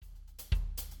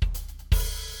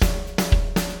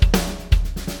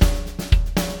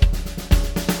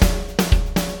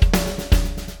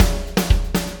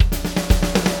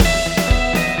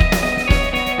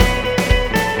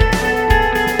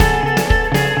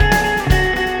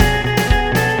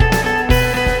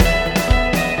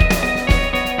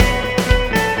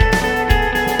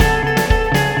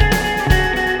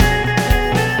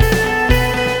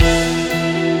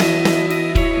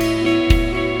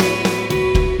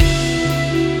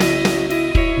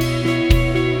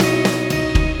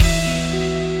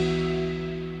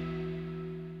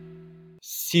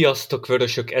Sziasztok,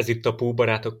 vörösök! Ez itt a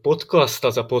Póbarátok Podcast,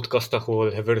 az a podcast, ahol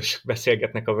vörösök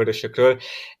beszélgetnek a vörösökről.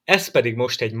 Ez pedig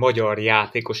most egy magyar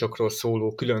játékosokról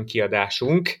szóló külön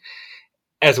kiadásunk.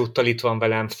 Ezúttal itt van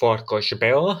velem Farkas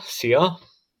Bea. Szia!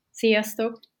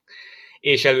 Sziasztok!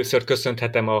 És először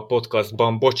köszönhetem a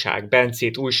podcastban Bocsák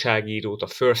Bencét, újságírót, a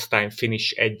First Time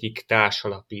Finish egyik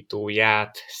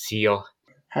társalapítóját. Szia!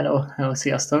 Hello,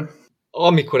 sziasztok!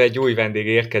 Amikor egy új vendég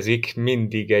érkezik,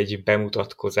 mindig egy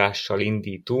bemutatkozással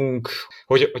indítunk,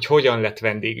 hogy hogyan lett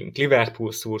vendégünk.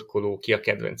 Liverpool szurkoló, ki a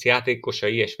kedvenc játékosa,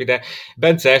 ilyesmi, de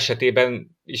Bence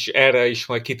esetében is erre is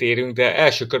majd kitérünk, de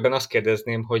első körben azt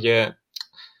kérdezném, hogy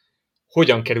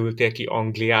hogyan kerültél ki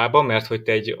Angliába, mert hogy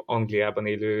te egy Angliában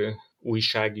élő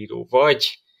újságíró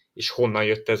vagy, és honnan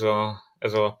jött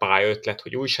ez a pályaötlet,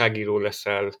 hogy újságíró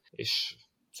leszel, és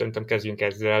szerintem kezdjünk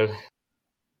ezzel.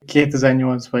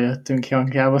 2008-ban jöttünk ki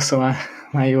Angliába, szóval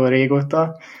már jó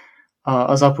régóta.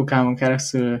 Az apukámon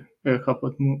keresztül ő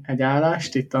kapott egy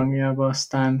állást itt Angliába,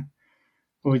 aztán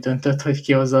úgy döntött, hogy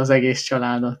kihozza az egész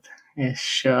családot.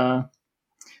 És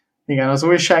igen, az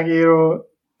újságíró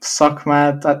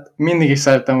szakmát, hát mindig is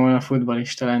szerettem volna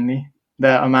futballista lenni,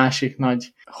 de a másik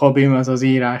nagy hobbim az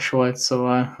írás volt,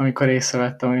 szóval amikor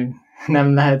észrevettem, hogy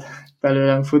nem lehet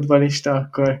belőlem futballista,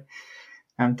 akkor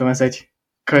nem tudom, ez egy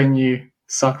könnyű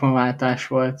szakmaváltás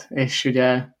volt, és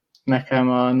ugye nekem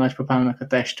a nagypapámnak a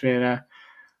testvére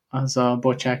az a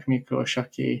Bocsák Miklós,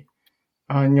 aki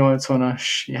a 80-as,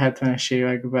 70-es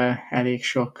években elég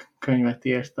sok könyvet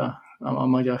írt a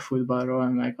magyar futballról,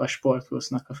 meg a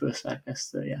Sportplusznak a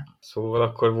főszerkesztője. Szóval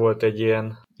akkor volt egy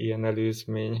ilyen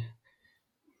előzmény.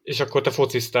 És akkor te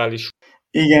fociztál is.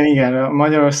 Igen,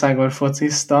 Magyarországon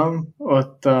fociztam,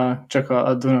 ott csak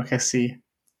a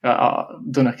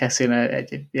Dunakeszin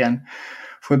egy ilyen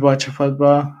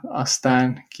futballcsapatba,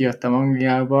 aztán kijöttem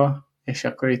Angliába, és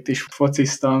akkor itt is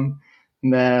fociztam,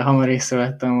 de hamar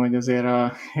észrevettem, hogy azért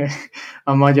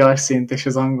a magyar szint és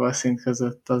az angol szint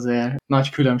között azért nagy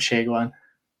különbség van.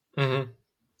 Uh-huh.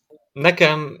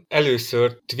 Nekem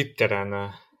először Twitteren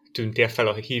tűntél fel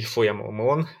a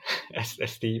hírfolyamomon,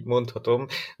 ezt így mondhatom.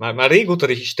 Már régóta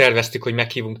is terveztük, hogy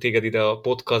meghívunk téged ide a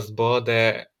podcastba,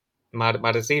 de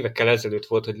már az évekkel ezelőtt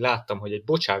volt, hogy láttam, hogy egy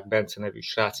Bocsák Bence nevű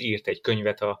srác írt egy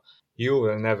könyvet a You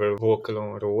Will Never Walk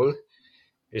Alone-ról,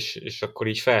 és akkor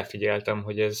így felfigyeltem,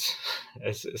 hogy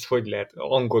ez hogy lehet.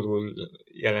 Angolul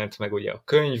jelent meg ugye a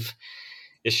könyv,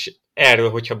 és erről,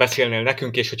 hogyha beszélnél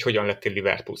nekünk, és hogy hogyan lettél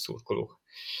Liverpool szurkoló.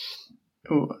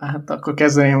 Hát akkor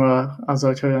kezdeném azzal,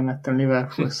 hogy hogyan lettem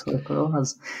Liverpool szurkoló.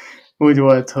 Az úgy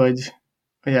volt, hogy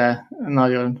ugye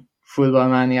nagyon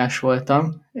futballmániás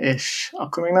voltam, és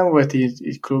akkor még nem volt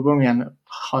így klubom, ilyen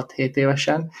 6-7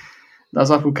 évesen, de az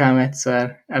apukám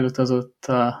egyszer elutazott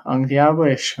Angliába,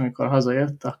 és amikor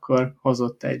hazajött, akkor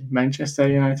hozott egy Manchester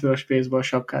United-os baseball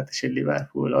sapkát és egy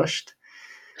Liverpoolost.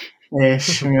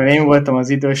 És mivel én voltam az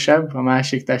idősebb, a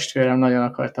másik testvérem nagyon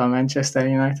akarta a Manchester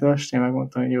United-ost, én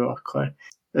megmondtam, hogy jó, akkor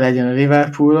legyen a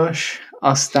Liverpoolos.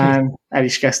 Aztán el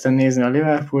is kezdtem nézni a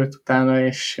Liverpoolt utána,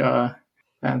 és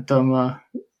nem tudom, a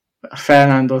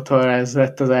Fernando Torres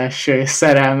lett az első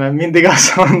szerelmem. Mindig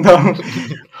azt mondom,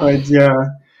 hogy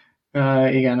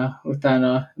igen,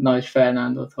 utána nagy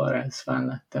Fernando Torres fan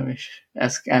lettem, és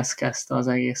ez kezdte az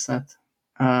egészet.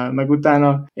 Meg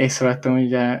utána észrevettem, hogy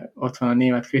ugye ott van a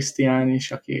német Krisztián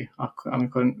is, aki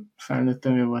amikor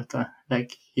felnőttem, ő volt a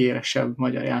leghíresebb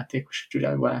magyar játékos a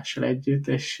Csudák Balással együtt,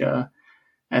 és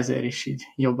ezért is így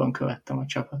jobban követtem a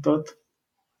csapatot.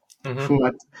 Uh-huh. Fú,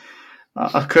 hát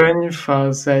a könyv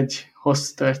az egy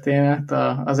hosszú történet.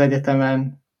 Az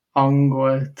egyetemen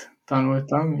angolt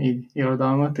tanultam, így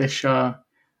irodalmat, és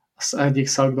az egyik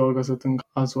szakdolgozatunk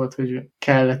az volt, hogy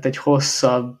kellett egy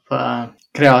hosszabb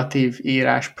kreatív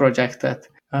írás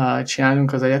projektet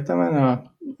csinálnunk az egyetemen,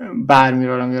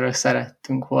 bármiről, amiről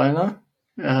szerettünk volna,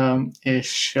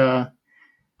 és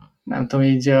nem tudom,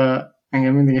 így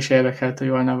engem mindig is érdekelt, hogy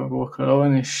You'll Never Walk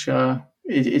Alone, és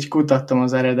így kutattam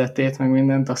az eredetét, meg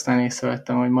mindent, aztán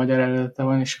észrevettem, hogy magyar eredete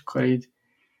van, és akkor így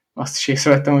azt is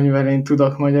észrevettem, hogy mivel én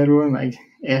tudok magyarul, meg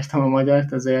értem a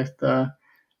magyart, ezért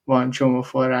van csomó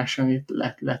forrás, amit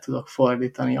le tudok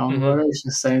fordítani angolra, és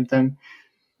ez szerintem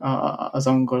az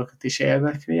angolokat is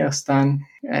érdekli. Aztán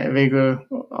végül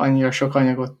annyira sok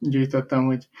anyagot gyűjtöttem,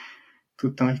 hogy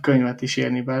tudtam egy könyvet is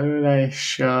írni belőle,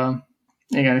 és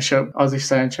igen, és az is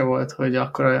szerencse volt, hogy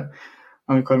akkor,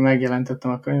 amikor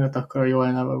megjelentettem a könyvet, akkor a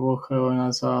You'll Never Walk Alone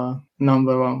az a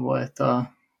number one volt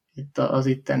itt az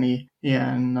itteni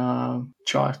ilyen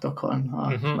chartokon.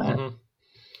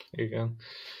 Igen.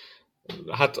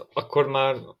 Hát akkor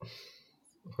már,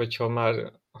 hogyha már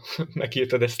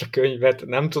megírtad ezt a könyvet.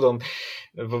 Nem tudom,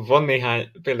 van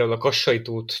néhány, például a Kassai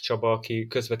Tóth Csaba, aki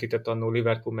közvetített annó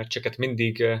Liverpool meccseket,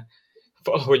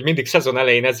 valahogy mindig szezon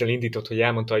elején ezzel indított, hogy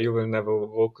elmondta a You Will Never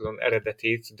Walk Alone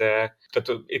eredetét, de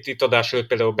tehát itt adás előtt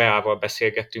például Beával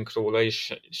beszélgettünk róla,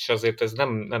 és azért ez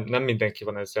nem mindenki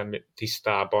van ezzel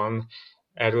tisztában.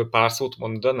 Erről pár szót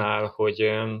mondanál,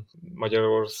 hogy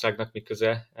Magyarországnak mi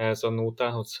köze ez a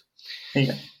nótához?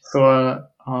 Igen.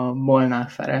 Szóval a Molnár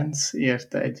Ferenc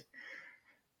írt egy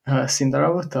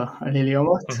színdarabot, a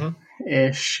Liliomot,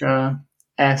 és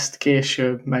ezt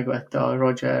később megvette a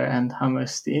Roger and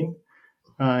Hammerstein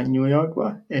New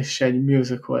Yorkba, és egy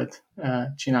musicalt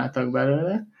csináltak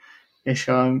belőle, és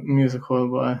a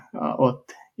musicalból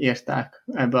ott írták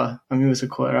ebbe a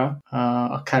musicalra,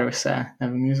 a Carousel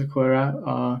nevű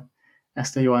musicalra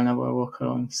ezt a You'll Never Walk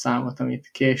Alone számot, amit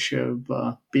később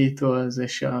a Beatles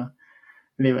és a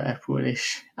Liverpool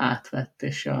is átvett,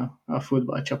 és a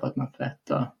futballcsapatnak lett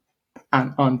a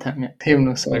anthemje,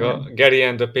 himnusz. Meg a Gary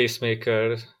and the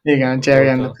Pacemaker. Igen, Jerry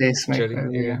and the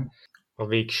Pacemaker. Igen. A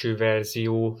végső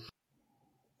verzió.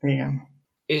 Igen.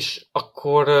 És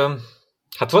akkor,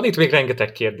 hát van itt még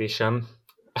rengeteg kérdésem.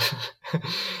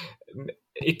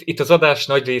 Itt az adás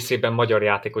nagy részében magyar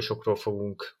játékosokról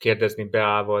fogunk kérdezni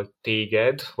Beával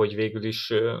téged, hogy végül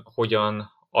is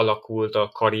hogyan alakult a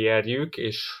karrierjük,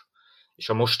 és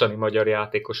a mostani magyar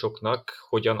játékosoknak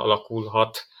hogyan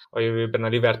alakulhat a jövőben a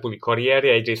Liverpooli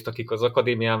karrierje. Egyrészt akik az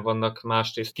akadémián vannak,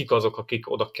 másrészt kik azok,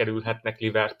 akik oda kerülhetnek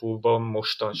Liverpoolban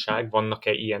mostanság,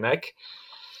 vannak-e ilyenek?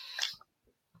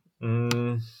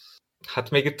 Hát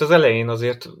még itt az elején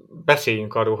azért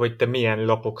beszéljünk arról, hogy te milyen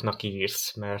lapoknak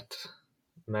írsz,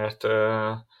 mert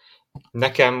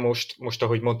nekem most,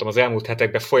 ahogy mondtam, az elmúlt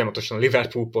hetekben folyamatosan a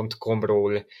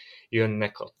liverpool.com-ról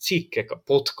jönnek a cikkek, a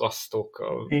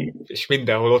podcastok, és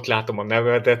mindenhol ott látom a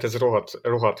nevedet, ez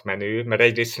rohadt menő, mert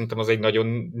egyrészt szerintem az egy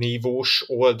nagyon nívós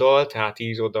oldal, tehát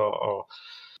írod a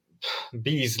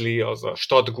Beasley, az a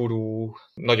Stadguru,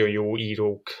 nagyon jó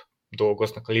írók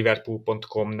dolgoznak a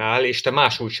liverpool.com-nál, és te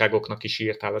más újságoknak is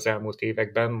írtál az elmúlt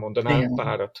években, mondanál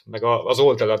párat? Meg az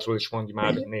oldaladról is mondj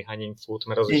már néhány infót,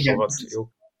 mert az is rohadt jó.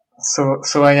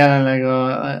 Szóval jelenleg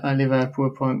a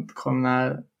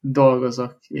liverpool.com-nál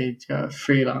dolgozok így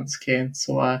freelance-ként,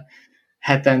 szóval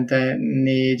hetente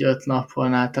 4-5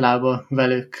 napon általában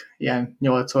velük ilyen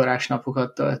 8 órás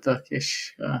napokat töltök,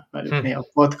 és velük néha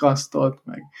podcastot,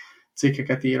 meg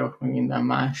cikkeket írok, meg minden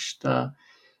mást.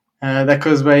 De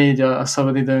közben így a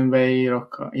szabadidőmben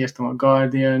írtam a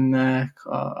Guardiannek,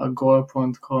 a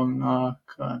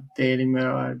Goal.com-nak, a Daily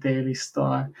Mirror, Daily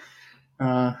Star,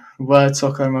 a World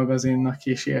Soccer magazinnak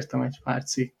is írtam egy pár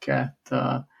cikket.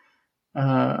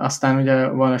 Aztán ugye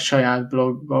van a saját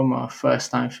blogom, a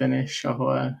First Time Finish,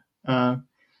 ahol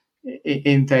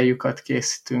interjúkat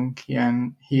készítünk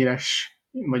ilyen híres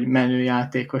vagy menő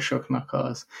játékosoknak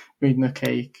az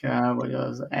ügynökeikkel, vagy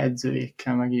az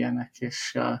edzőikkel, meg ilyenek,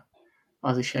 és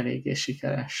az is eléggé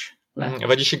sikeres lett.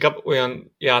 Vagyis inkább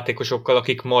olyan játékosokkal,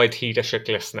 akik majd híresek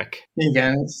lesznek.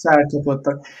 Igen,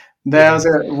 felkapottak. De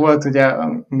azért volt ugye,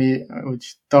 mi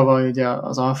úgy tavaly ugye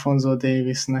az Alfonso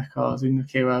Davisnek az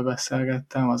ügynökével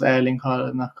beszélgettem, az Erling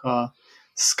Haalandnak a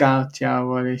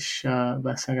scoutjával is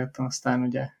beszélgettem, aztán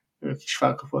ugye ők is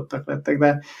felkapottak lettek,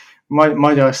 de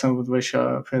magyar szempontból is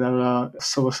például a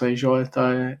Szoboszlai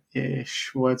Zsolttal, és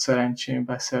volt szerencsém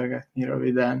beszélgetni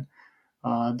röviden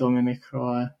a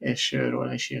Dominikról, és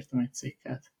őről is írtam egy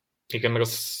cikket. Igen, meg a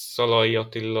Szalai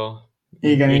Attila.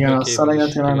 Igen, a Szalai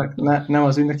Attilának nem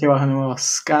az ügynökével, hanem a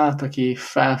scout, aki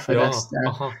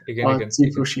felfedezte a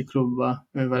ciprusi klubba.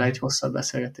 Ővel egy hosszabb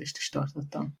beszélgetést is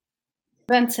tartottam.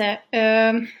 Bence,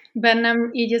 bennem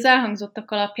így az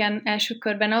elhangzottak alapján első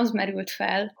körben az merült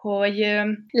fel, hogy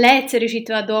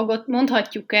leegyszerűsítve a dolgot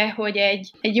mondhatjuk-e, hogy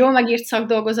egy jól megírt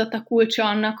szakdolgozat a kulcsa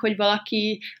annak, hogy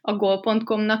valaki a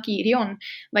goal.com-nak írjon?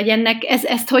 Vagy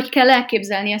ezt hogy kell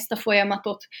elképzelni, ezt a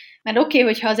folyamatot? Mert oké,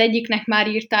 hogyha az egyiknek már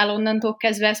írtál, onnantól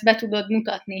kezdve ezt be tudod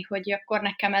mutatni, hogy akkor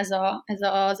nekem ez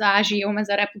az ázsióm, ez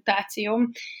a reputációm,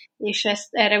 és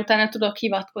erre utána tudok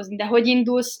hivatkozni. De hogy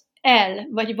indulsz el,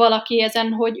 vagy valaki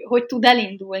ezen, hogy tud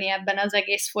elindulni ebben az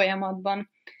egész folyamatban,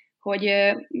 hogy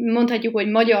mondhatjuk, hogy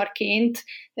magyarként,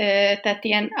 tehát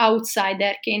ilyen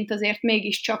outsiderként azért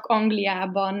mégiscsak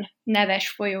Angliában neves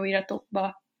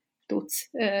folyóiratokba tudsz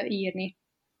írni.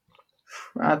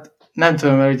 Hát nem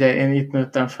tudom, mert ugye én itt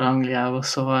nőttem fel Angliába,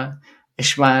 szóval,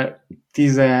 és már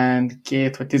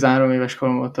 12 vagy 13 éves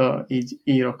korom óta így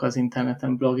írok az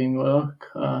interneten,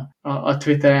 bloggingolok. A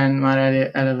Twitteren már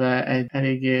eleve egy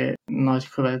eléggé nagy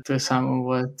követőszámom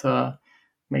volt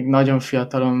még nagyon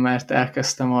fiatalon, mert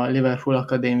elkezdtem a Liverpool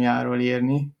Akadémiáról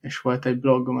írni, és volt egy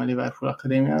blogom a Liverpool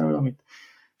Akadémiáról, amit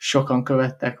sokan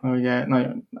követtek, mert ugye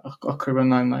akkoriban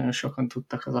nagyon sokan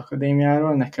tudtak az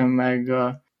akadémiáról, nekem meg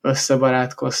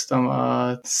összebarátkoztam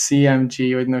a CMG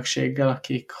ügynökséggel,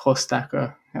 akik hozták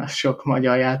a sok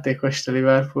magyar játékost a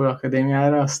Liverpool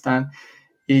Akadémiára, aztán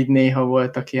így néha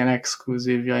voltak ilyen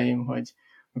exkluzívjaim, hogy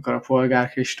amikor a Polgár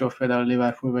Kristóf például a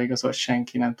Liverpoolba igazolt,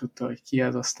 senki nem tudta, hogy ki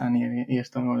az, aztán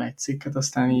írtam róla egy cikket,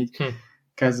 aztán így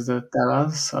kezdődött el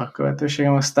az a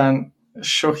követőségem, aztán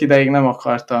sok ideig nem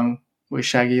akartam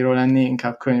újságíró lenni,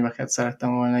 inkább könyveket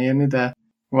szerettem volna írni, de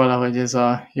valahogy ez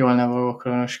a Jól nevelő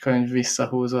kronos könyv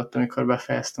visszahúzott, amikor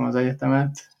befejeztem az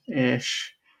egyetemet,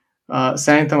 és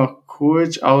szerintem a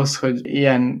kulcs ahhoz, hogy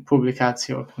ilyen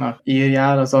publikációknak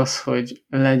írjál, az az, hogy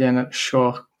legyen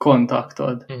sok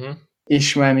kontaktod.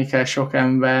 Ismerni kell sok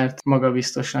embert,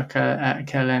 magabiztosnak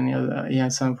kell lenni ilyen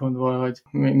szempontból, hogy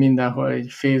mindenhol egy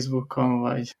Facebookon,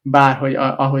 vagy bárhogy,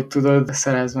 ahogy tudod,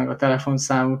 szerezd meg a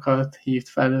telefonszámukat, hívd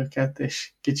fel őket,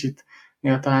 és kicsit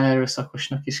néha talán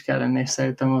erőszakosnak is kell lenni, és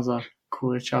szerintem az a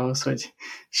kulcs ahhoz, hogy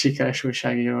sikeres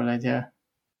újságíró legyél.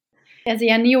 Ez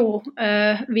ilyen jó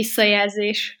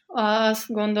visszajelzés, azt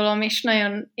gondolom, és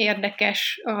nagyon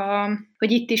érdekes,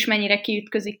 hogy itt is mennyire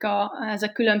kiütközik ez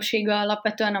a különbség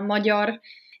alapvetően a magyar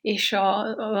és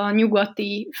a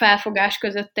nyugati felfogás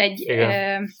között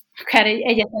akár egy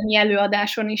egyetemi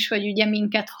előadáson is, hogy ugye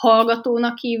minket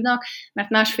hallgatónak hívnak, mert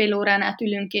másfél órán át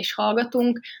ülünk és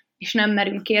hallgatunk, és nem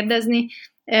merünk kérdezni.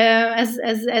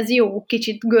 Ez jó,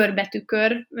 kicsit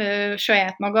görbetükör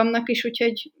saját magamnak is,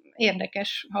 úgyhogy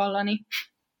érdekes hallani.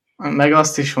 Meg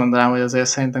azt is mondanám, hogy azért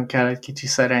szerintem kell egy kicsi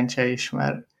szerencse is,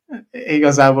 mert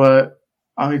igazából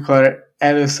amikor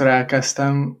először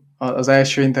elkezdtem, az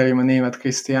első interjúm a Németh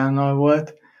Krisztiánnal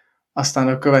volt, aztán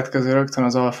a következő rögtön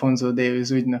az Alfonso Davies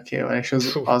ügynökével, és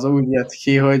az úgy jött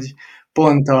ki, hogy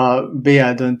pont a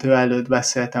BL döntő előtt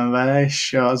beszéltem vele,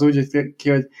 és az úgy jött ki,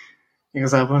 hogy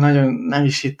igazából nagyon nem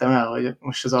is hittem el, hogy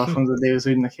most az Alfonso Davies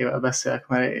ügynökével beszélek,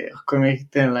 mert akkor még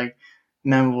tényleg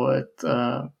nem volt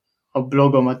a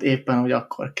blogomat éppen, hogy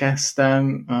akkor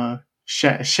kezdtem,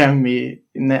 semmi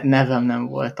nevem nem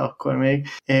volt akkor még,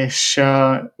 és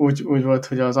úgy volt,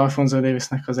 hogy az Alfonso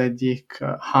Daviesnek az egyik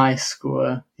high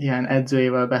school ilyen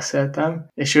edzőjével beszéltem,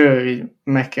 és ő így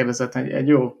megkérdezett, egy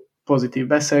jó pozitív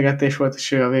beszélgetés volt,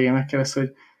 és ő a végén megkérdezte,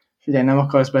 hogy figyelj, nem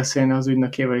akarsz beszélni az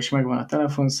ügynökével is, megvan a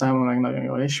telefonszáma, meg nagyon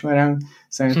jól ismerem,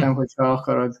 szerintem, hogyha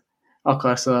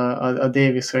akarsz a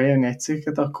Daviesről írni egy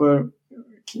cikket, akkor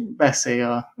beszélj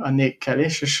a Nickkel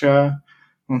is, és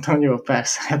mondtam, hogy jó,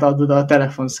 persze, hát adod a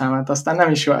telefonszámát.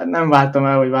 Aztán nem vártam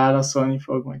el, hogy válaszolni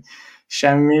fog, vagy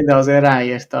semmi, de azért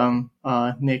ráírtam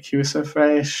a Nick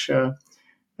Hussoffre, és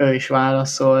ő is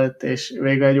válaszolt, és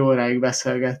végül egy óráig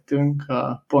beszélgettünk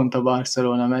pont a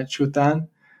Barcelona meccs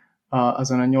után,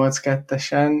 azon a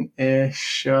 8-2-esen,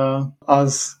 és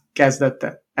az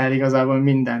kezdett el igazából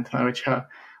mindent, mert hogyha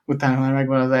utána már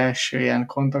megvan az első ilyen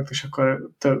kontaktus, akkor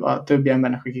a többi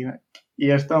embernek, akiknek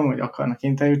írtam, hogy akarnak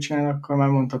interjút csinálni, akkor már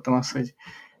mondhatom azt, hogy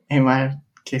én már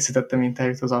készítettem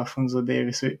interjút az Alfonso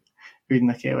Davies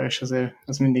ügynökével, és azért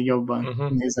az mindig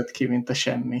jobban nézett ki, mint a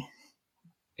semmi.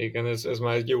 Igen, ez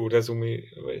már egy jó rezumé.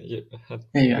 Hát,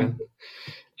 igen.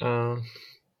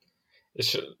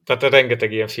 És tehát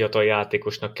rengeteg ilyen fiatal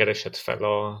játékosnak keresett fel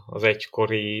az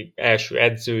egykori első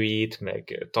edzőit,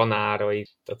 meg tanárait.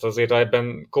 Tehát azért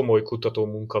ebben komoly kutató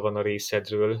munka van a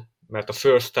részedről, mert a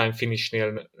first time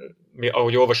finishnél,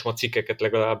 ahogy olvasom a cikkeket,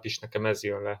 legalábbis nekem ez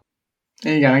jön le.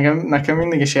 Igen, nekem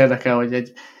mindig is érdekel,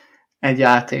 hogy egy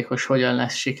játékos hogyan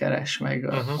lesz sikeres, meg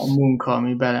a munka,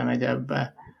 ami belemegy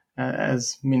ebbe.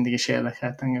 Ez mindig is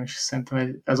érdekelt engem, és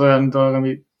szerintem ez olyan dolog,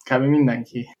 ami kb.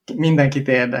 Mindenkit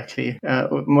érdekli.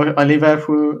 A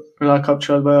Liverpool-ra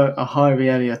kapcsolatban a Harvey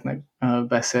Elliottnek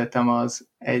beszéltem az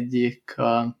egyik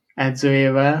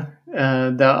edzőjével,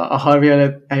 de a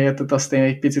Harvey Elliotot azt én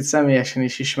egy picit személyesen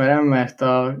is ismerem, mert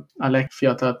a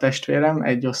legfiatalabb testvérem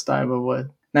egy osztályban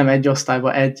volt. Nem egy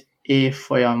osztályban, egy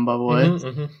évfolyamban volt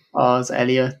az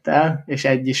Elliottel, és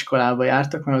egy iskolába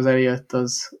jártak, mert az Elliott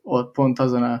az ott pont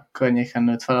azon a környéken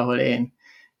nőtt fel, ahol én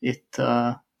itt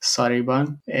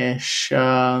Surreyban, és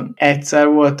egyszer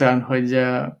volt olyan, hogy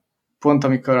pont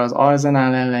amikor az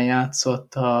Arsenal ellen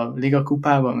játszott a Liga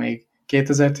kupában, még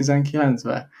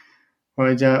 2019-ben,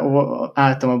 hogy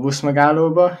álltam a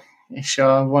buszmegállóba, és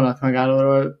a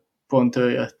vonatmegállóról pont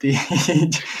ő jött így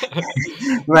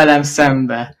velem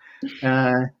szembe.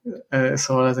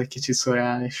 Szóval ez egy kicsit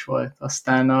szurreális volt.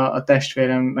 Aztán a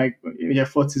testvérem meg ugye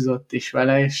focizott is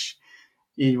vele, és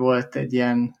így volt egy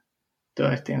ilyen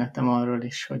történetem arról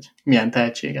is, hogy milyen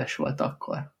tehetséges volt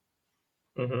akkor.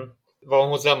 Van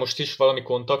hozzá most is valami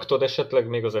kontaktod esetleg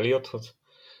még az Eliothoz?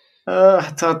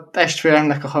 Hát a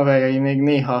testvéremnek a haverjai még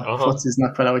néha Aha.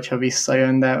 fociznak vele, hogyha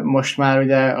visszajön, de most már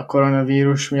ugye a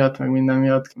koronavírus miatt, meg minden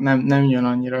miatt nem jön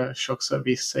annyira sokszor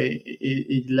vissza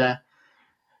így le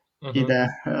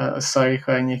ide a Szari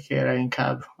környékére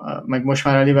inkább. Meg most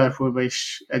már a Liverpoolba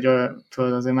is egy olyan,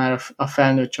 tudod, azért már a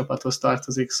felnőtt csapathoz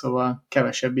tartozik, szóval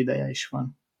kevesebb ideje is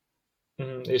van.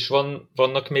 És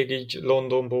vannak még így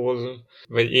Londonból,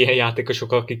 vagy ilyen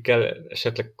játékosok, akikkel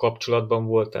esetleg kapcsolatban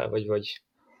voltál, vagy...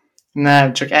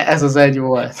 Nem, csak ez az egy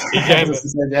volt. Igen?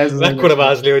 Ez az mekkora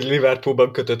vázli, hogy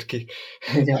Liverpoolban kötött ki.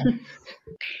 Igen.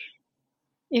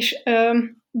 És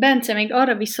Bence, még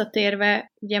arra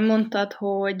visszatérve, ugye mondtad,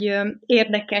 hogy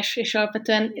érdekes, és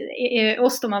alapvetően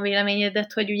osztom a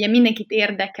véleményedet, hogy ugye mindenkit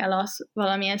érdekel az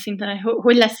valamilyen szinten,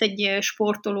 hogy lesz egy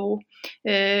sportoló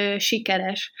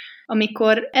sikeres.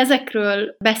 Amikor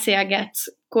ezekről beszélgetsz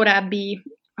korábbi,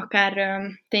 akár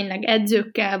tényleg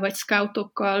edzőkkel, vagy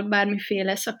scoutokkal,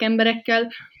 bármiféle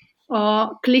szakemberekkel,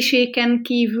 a kliséken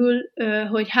kívül,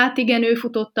 hogy hát igen, ő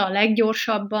futotta a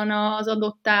leggyorsabban az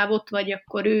adott távot, vagy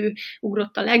akkor ő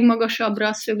ugrott a legmagasabbra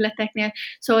a szögleteknél.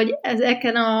 Szóval, hogy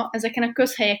ezeken a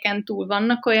közhelyeken túl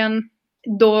vannak olyan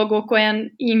dolgok,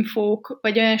 olyan infók,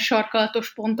 vagy olyan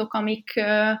sarkalatos pontok,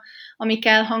 amik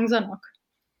elhangzanak?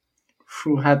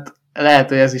 Fú, hát lehet,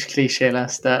 hogy ez is klisé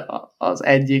lesz, de az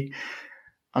egyik,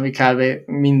 ami kb.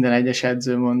 Minden egyes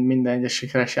edző mond, minden egyes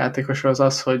sikeres játékosról,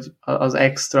 az, hogy az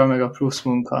extra, meg a plusz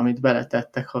munka, amit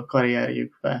beletettek a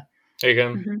karrierjükbe.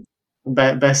 Igen.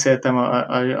 Beszéltem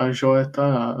a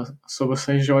Zsolttal, a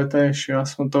Szoboszlai Zsolttal, és ő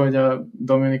azt mondta, hogy a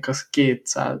Dominik az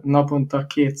naponta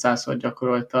 200-szor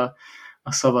gyakorolta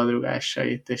a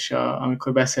szabadrugásait, és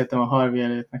amikor beszéltem a Harvey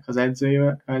Elliottnek az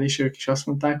edzőjével is, ők is azt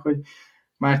mondták, hogy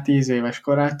már 10 éves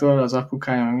korától az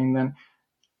apukája, minden,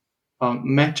 a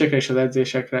meccsekre és az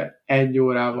edzésekre 1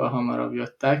 órával hamarabb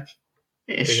jöttek,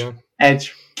 és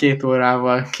 1-2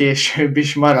 órával később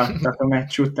is maradtak a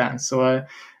meccs után, szóval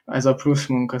ez a plusz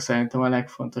munka szerintem a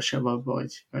legfontosabb abban,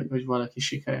 hogy valaki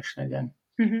sikeres legyen.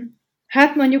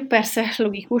 Hát mondjuk persze,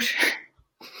 logikus.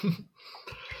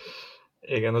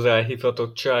 Igen, az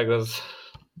elhivatottság az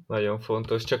nagyon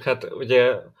fontos, csak hát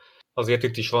ugye azért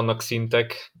itt is vannak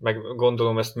szintek, meg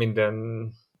gondolom ezt minden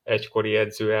egykori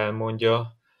edző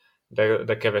elmondja,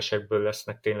 de kevesekből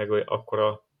lesznek tényleg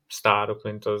akkora sztárok,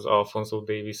 mint az Alphonso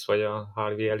Davies vagy a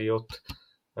Harvey Elliott.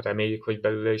 Reméljük, hogy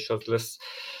belőle is az lesz.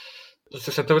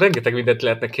 Szerintem rengeteg mindent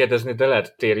lehetne kérdezni, de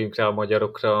lehet térjünk rá a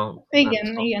magyarokra.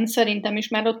 Igen, szerintem is,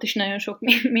 már ott is nagyon sok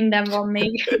minden van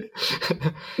még.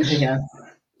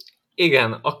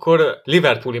 Igen, akkor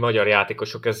Liverpooli magyar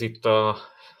játékosok, ez itt a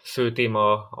fő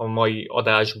téma a mai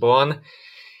adásban,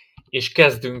 és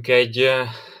kezdünk egy a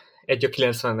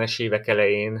 90-es évek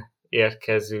elején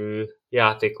érkező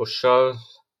játékossal.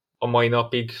 A mai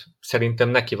napig szerintem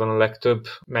neki van a legtöbb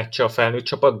meccse a felnőtt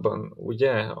csapatban,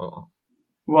 ugye?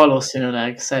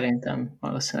 Valószínűleg,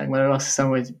 mert azt hiszem,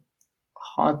 hogy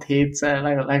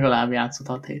 6-7-szer, legalább játszott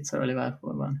 6-7-szer a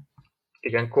Liverpoolban.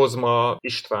 Igen, Kozma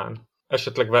István.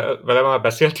 Esetleg vele már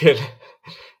beszéltél?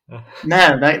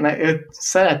 Nem, őt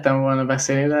szerettem volna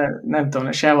beszélni, de nem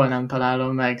tudom, sehol nem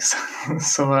találom meg.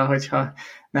 Szóval, hogyha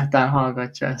netán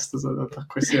hallgatja ezt az adót,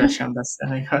 akkor szívesen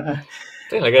beszélnék.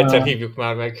 Tényleg egyszer hívjuk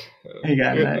már meg.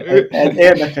 Igen, egy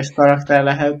érdekes karakter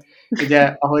lehet.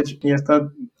 Ugye, ahogy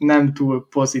írtad, nem túl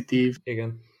pozitív.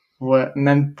 Igen.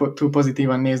 Nem túl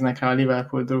pozitívan néznek rá a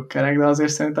Liverpool drukkerek, de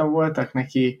azért szerintem voltak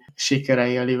neki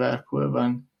sikerei a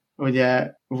Liverpoolban.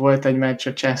 Ugye volt egy meccs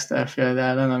a Chesterfield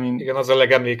ellen, amin... Igen, az a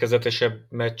legemlékezetesebb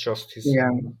meccs, azt hiszem.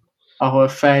 Igen, ahol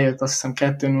feljött, azt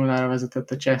hiszem 2-0-ra vezetett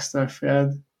a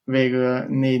Chesterfield, végül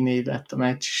 4-4 lett a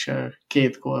meccs, és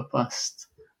 2 gólpasszt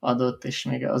adott, és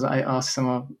még azt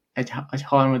hiszem egy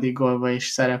harmadik gólba is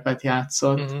szerepet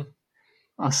játszott.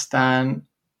 Aztán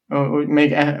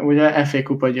még ugye FA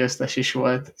Kupa győztes is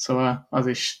volt, szóval az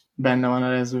is benne van a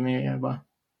rezüméjében.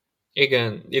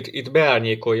 Igen, itt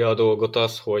beárnyékolja a dolgot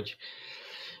az, hogy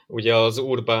ugye az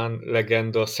urbán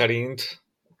legenda szerint,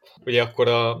 ugye akkor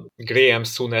a Graham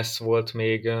Souness volt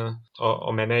még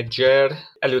a menedzser.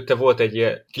 Előtte volt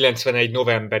egy 91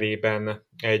 novemberében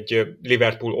egy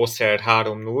Liverpool-Auxerre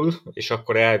 3-0, és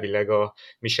akkor elvileg a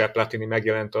Michel Platini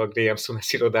megjelent a Graham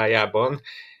Souness irodájában,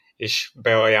 és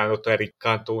beajánlotta Eric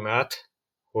Cantonát,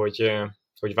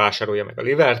 hogy vásárolja meg a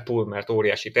Liverpool, mert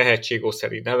óriási tehetség,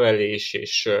 Auxerre nevelés,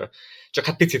 és csak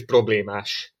hát picit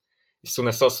problémás. És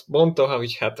Souness azt mondta,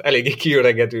 hogy hát eléggé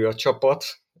kiöregedő a csapat,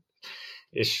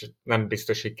 és nem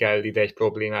biztos, hogy kell ide egy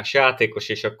problémás játékos,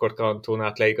 és akkor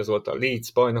Cantonát leigazolta a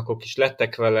Leeds, bajnokok is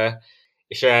lettek vele,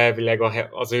 és elvileg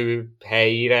az ő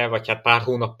helyére, vagy hát pár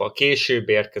hónappal később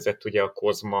érkezett ugye a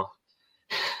Kozma,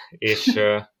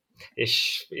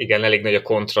 és igen, elég nagy a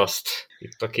kontraszt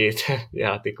itt a két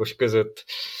játékos között.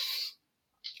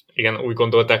 Igen, úgy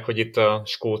gondolták, hogy itt a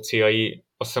skóciai,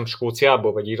 azt hiszem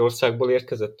Skóciából vagy Írországból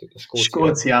érkezett?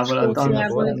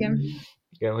 Skóciából, igen.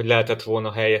 Igen, hogy lehetett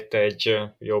volna helyette egy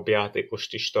jobb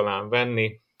játékost is talán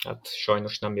venni. Hát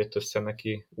sajnos nem jött össze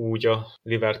neki úgy a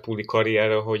Liverpooli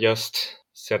karrierre, hogy azt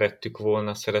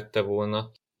szerette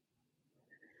volna.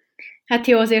 Hát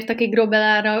jó, azért aki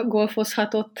Grobelára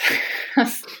golfozhatott,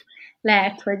 az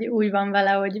lehet, hogy úgy van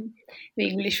vele, hogy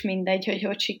végül is mindegy,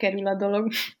 hogy sikerül a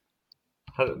dolog.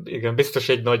 Hát igen, biztos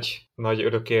egy nagy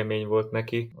örök élmény volt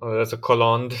neki, ez a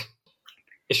kaland.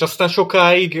 És aztán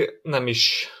sokáig nem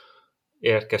is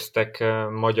érkeztek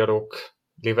magyarok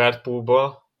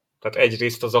Liverpoolba, tehát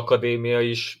egyrészt az akadémia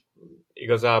is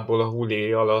igazából a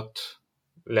Hulé alatt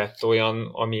lett olyan,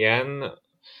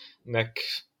 amilyennek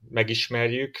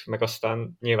megismerjük, meg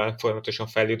aztán nyilván folyamatosan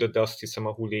fejlődött, de azt hiszem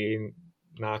a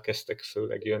Hulénál kezdtek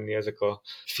főleg jönni ezek a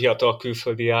fiatal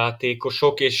külföldi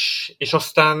játékosok, és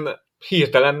aztán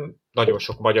hirtelen nagyon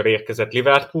sok magyar érkezett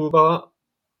Liverpoolba,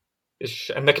 és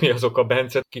ennek mi az oka,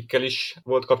 Bence, kikkel is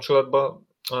volt kapcsolatban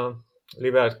a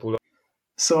Liverpool?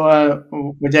 Szóval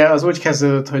ugye az úgy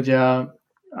kezdődött, hogy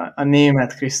a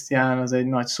német Krisztián az egy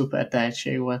nagy szuper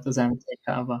tehetség volt az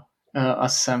MTK-ba.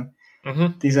 Azt hiszem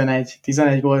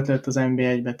 11 volt lőtt az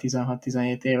NB1-be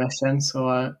 16-17 évesen,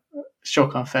 szóval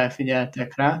sokan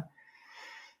felfigyeltek rá.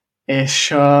 És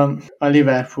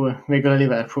végül a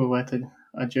Liverpool volt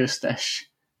a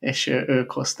győztes, és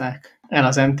ők hozták el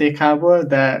az MTK-ból,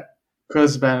 de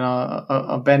közben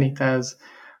a Benitez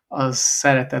az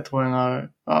szeretett volna,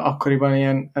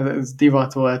 akkoriban ez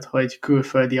divat volt, hogy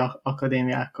külföldi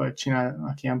akadémiákkal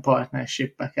csinálnak ilyen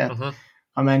partnership-eket.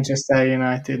 A Manchester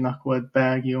Unitednak volt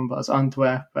Belgiumban, az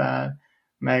Antwerp-el,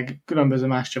 meg különböző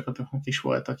más csapatoknak is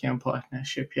voltak ilyen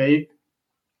partnershipjeik.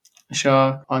 És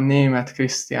a német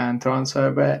Krisztián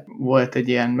transferbe volt egy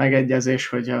ilyen megegyezés,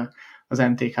 hogy az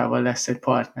MTK-val lesz egy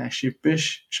partnership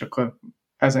is, és akkor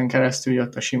ezen keresztül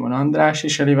jött a Simon András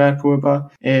is a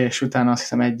Liverpoolba, és utána azt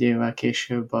hiszem egy évvel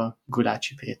később a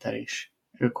Gulácsi Péter is.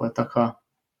 Ők voltak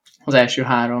az első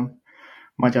 3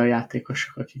 magyar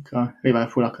játékosok, akik a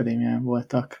Liverpool Akadémián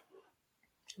voltak.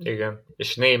 Igen,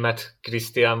 és német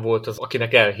Krisztián volt az,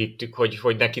 akinek elhittük,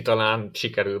 hogy neki talán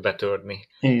sikerül betörni.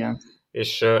 Igen.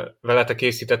 És vele te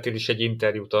készítettél is egy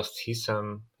interjút, azt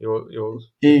hiszem, jól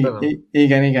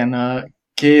Igen. A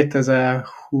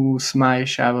 2020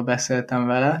 májusában beszéltem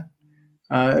vele.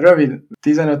 Rövid,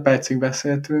 15 percig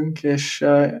beszéltünk, és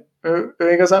ő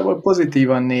igazából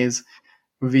pozitívan néz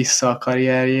vissza a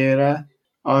karrierjére.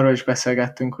 Arról is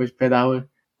beszélgettünk, hogy például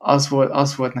az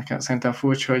volt nekem szerintem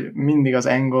furcsa, hogy mindig az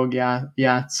Engog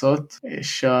játszott,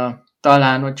 és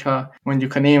talán, hogyha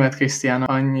mondjuk a német Krisztián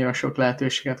annyira sok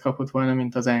lehetőséget kapott volna,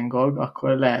 mint az Engog,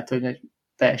 akkor lehet, hogy egy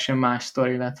teljesen más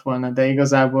sztori lett volna, de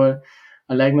igazából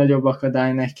a legnagyobb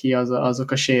akadály neki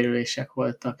azok a sérülések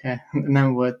voltak.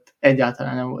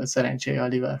 Egyáltalán nem volt szerencséje a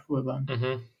Liverpoolban.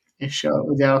 És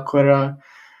ugye akkor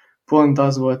pont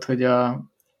az volt, hogy a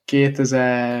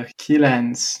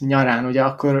 2009 nyarán, ugye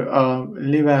akkor a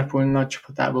Liverpool nagy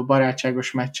csapatában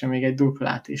barátságos meccsen még egy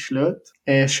duplát is lőtt,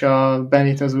 és a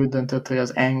Benitez úgy döntött, hogy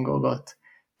az Engogot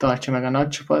tartsa meg a nagy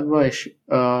csapatba, és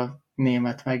a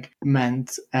német meg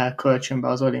ment el kölcsönbe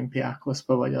az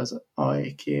Olympiákoszba, vagy az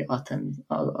AEK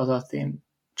az Atén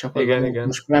csapatba. Igen.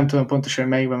 Most nem tudom pontosan,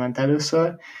 hogy melyikbe ment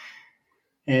először.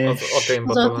 Az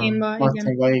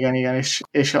Aténba, igen.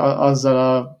 És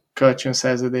azzal a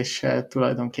kölcsönszerződéssel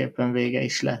tulajdonképpen vége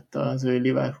is lett az ő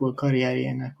Liverpool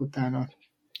karrierjének utána.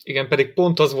 Igen, pedig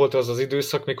pont az volt az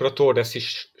időszak, mikor a Torres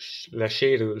is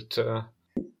lesérült.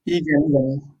 Igen.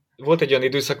 Volt egy olyan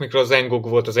időszak, mikor az Engog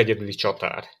volt az egyedüli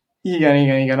csatár.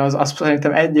 Igen. Az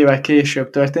szerintem egy évvel később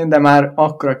történt, de már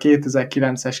akkor a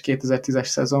 2009-es, 2010-es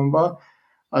szezonban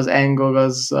az Engog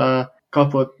az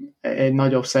kapott egy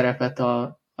nagyobb szerepet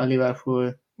a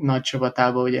Liverpool nagy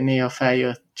csapatában, ugye néha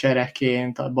feljött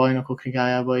csereként, a Bajnokok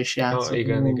Ligájába is játszott,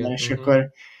 igen. És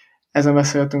akkor ezen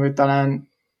beszéltünk, hogy talán,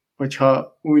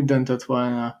 hogyha úgy döntött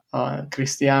volna a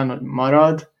Krisztián, hogy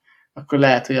marad, akkor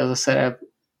lehet, hogy az a szerep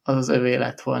az övé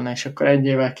lett volna, és akkor egy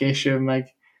évvel később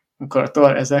meg, amikor a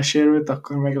Torres elsérült,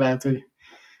 akkor meg lehet, hogy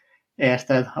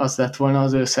érted, az lett volna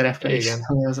az ő szerepe is,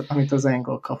 amit az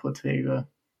Engel kapott végül.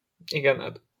 Igen,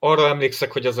 hát arra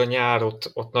emlékszek, hogy az a nyár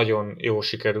ott nagyon jó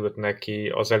sikerült neki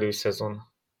az előszezon.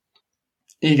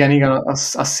 Igen, a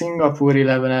Szingapúri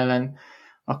Eleven ellen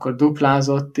akkor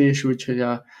duplázott is, úgyhogy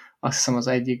azt hiszem az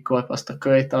egyik gól azt a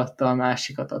Kölyt adta, a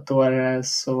másikat a Torres,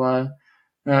 szóval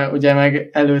Ugye meg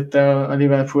előtte a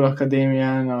Liverpool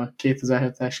Akadémián a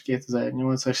 2007-es,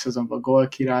 2008-as szezonban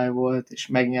gólkirály volt, és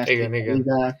megnyerték a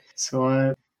ligát.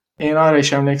 Szóval én arra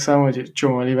is emlékszem, hogy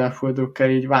csomó Liverpool drukker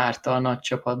így várta a nagy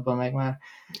csapatba, meg már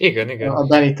Igen. a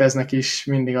Beniteznek is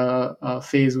mindig a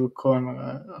Facebookon,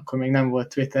 akkor még nem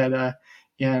volt Twitter, de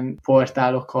ilyen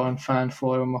portálokon,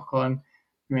 fanfórumokon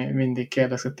mindig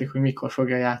kérdezgették, hogy mikor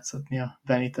fogja játszatni a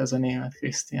Benitez a német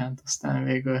Krisztiánt, aztán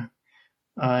végül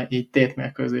így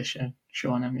tétmérkőzésen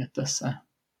soha nem jött össze.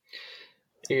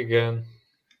 Igen.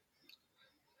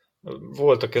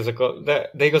 Voltak ezek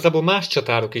de igazából más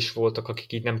csatárok is voltak,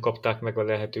 akik így nem kapták meg a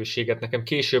lehetőséget. Nekem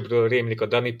későbbről rémlik a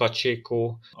Dani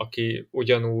Pacheco, aki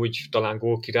ugyanúgy talán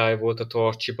gólkirály volt a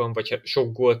Torcsiban, vagy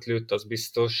sok gólt lőtt, az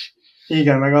biztos.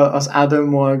 Igen, meg az Adam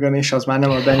Morgan is, az már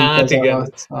nem a Benitez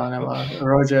alatt, hanem a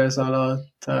Rodgers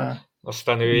alatt.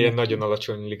 Aztán ő ilyen nagyon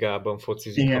alacsony ligában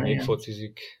focizik, igen, ha még igen.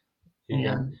 focizik.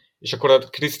 Igen. És akkor a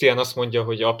Krisztián azt mondja,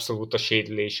 hogy abszolút a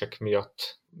sérülések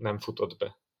miatt nem futott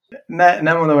be.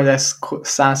 Nem mondom, hogy ez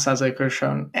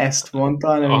 100%-osan ezt mondta,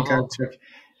 hanem inkább csak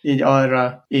így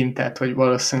arra intett, hogy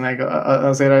valószínűleg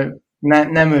azért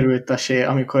nem örült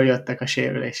amikor jöttek a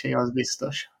sérülései, az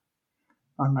biztos.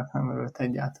 Annak nem örült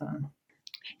egyáltalán.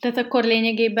 Tehát akkor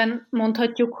lényegében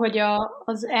mondhatjuk, hogy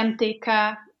az MTK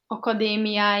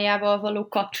akadémiájával való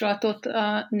kapcsolatot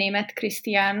a német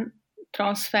Krisztián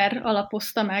transfer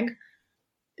alapozta meg.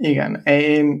 Igen,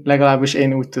 legalábbis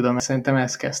én úgy tudom, szerintem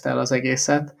ez kezdte el az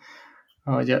egészet,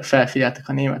 hogy felfigyeltek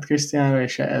a német Krisztiánra,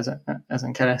 és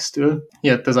ezen keresztül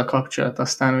jött ez a kapcsolat.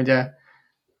 Aztán ugye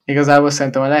igazából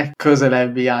szerintem a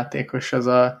legközelebbi játékos az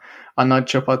a nagy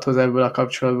csapathoz ebből a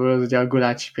kapcsolatból, az ugye a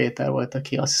Gulácsi Péter volt,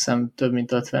 aki azt hiszem több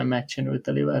mint 50 meccsen ült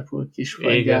a Liverpool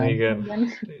kispadján. Igen.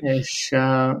 És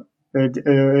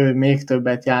ő még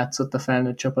többet játszott a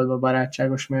felnőtt csapatban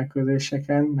barátságos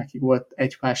mérkőzéseken, neki volt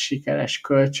egy pár sikeres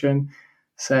kölcsön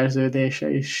szerződése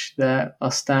is, de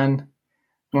aztán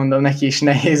mondom, neki is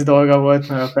nehéz dolga volt,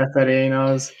 mert a Peperén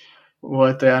az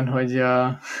volt olyan, hogy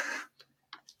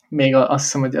még azt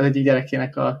hiszem, hogy az egyik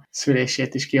gyerekének a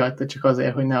szülését is kihagyta, csak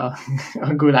azért, hogy ne a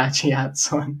Gulácsi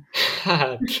játszon.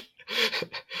 Hát,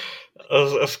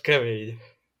 az kemény.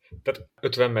 Tehát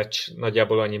 50 meccs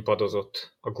nagyjából annyi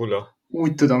padozott a Gula.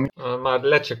 Úgy tudom. Már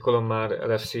lecsekkolom már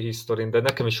LFC Historin, de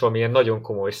nekem is valamilyen nagyon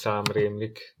komoly szám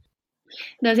rémlik.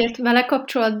 De azért vele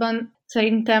kapcsolatban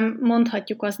szerintem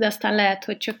mondhatjuk azt, de aztán lehet,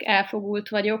 hogy csak elfogult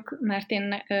vagyok, mert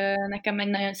nekem egy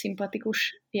nagyon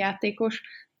szimpatikus játékos,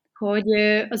 hogy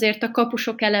azért a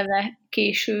kapusok eleve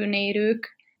későn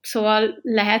érők, szóval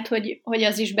lehet, hogy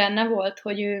az is benne volt,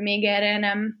 hogy ő még erre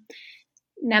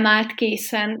nem állt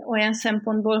készen olyan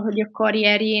szempontból, hogy a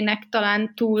karrierjének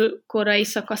talán túl korai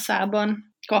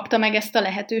szakaszában kapta meg ezt a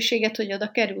lehetőséget, hogy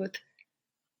oda került?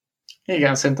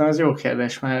 Igen, szerintem ez jó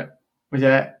kérdés, mert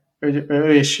ugye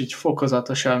ő is így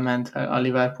fokozatosan ment a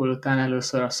Liverpool után,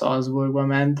 először a Salzburgba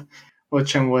ment, ott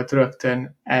sem volt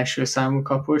rögtön első számú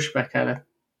kapus, be kellett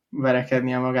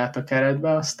verekednie magát a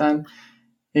keretbe, aztán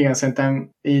igen, szerintem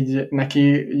így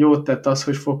neki jót tett az,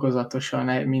 hogy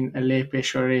fokozatosan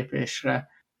lépésről lépésre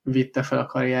vitte fel a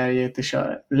karrierjét, és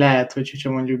lehet,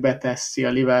 hogyha mondjuk beteszi a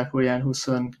Liverpool ilyen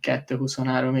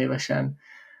 22-23 évesen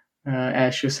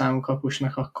első számú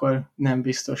kapusnak, akkor nem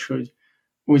biztos, hogy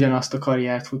ugyanazt a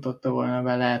karriert futotta volna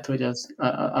be, lehet, hogy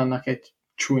annak egy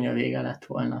csúnya vége lett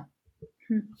volna.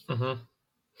 Uh-huh.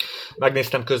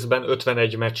 Megnéztem közben,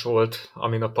 51 meccs volt,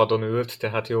 amin a padon ült,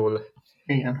 tehát jól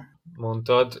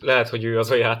mondtad. Lehet, hogy ő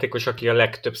az a játékos, aki a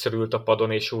legtöbbször ült a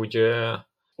padon, és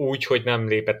úgy, hogy nem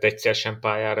lépett egyszer sem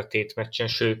pályára tétmeccsen,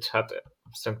 sőt, hát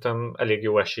szerintem elég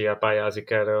jó eséllyel pályázik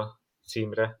erre a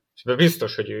címre. És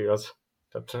biztos, hogy ő az.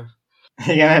 Tehát,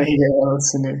 igen, elég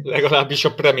valószínű. Legalábbis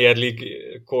a Premier League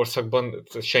korszakban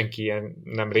senki ilyen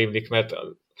nem rémlik, mert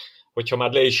hogyha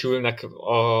már le is ülnek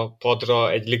a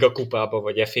padra egy ligakupába,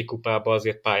 vagy FA kupába,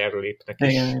 azért pályára lépnek,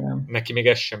 és neki még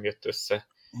ez sem jött össze.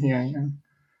 Igen.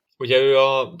 Ugye ő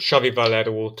a Xavi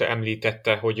Valerót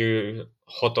említette, hogy ő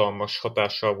hatalmas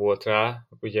hatással volt rá,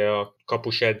 ugye a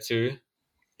kapusedző.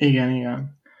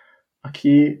 Igen.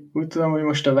 Aki úgy tudom, hogy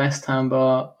most a West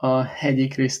Hamban a Hegyi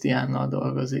Krisztiánnal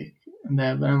dolgozik, de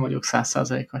ebben nem vagyok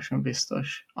 100%-osan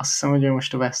biztos. Azt hiszem, hogy ő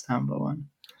most a West Hamban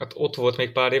van. Hát ott volt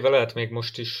még pár éve, lehet még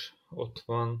most is ott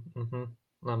van.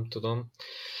 Nem tudom.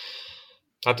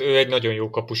 Hát ő egy nagyon jó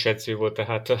kapusedző volt,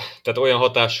 tehát olyan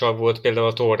hatással volt például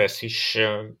a Torres is,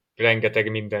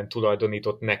 rengeteg mindent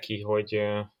tulajdonított neki,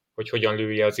 hogy hogyan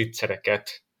lője az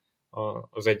ittszereket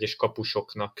az egyes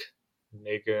kapusoknak.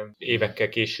 Még évekkel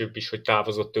később is, hogy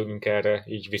távozott tőlünk, erre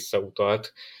így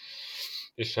visszautalt.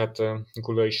 És hát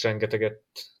Gula is rengeteget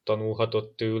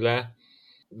tanulhatott tőle.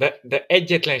 de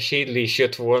egyetlen sérülés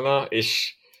jött volna,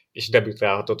 és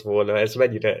debütálhatott volna. Ez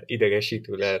mennyire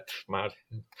idegesítő lehet már.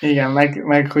 Igen,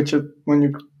 meg hogyha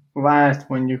mondjuk várt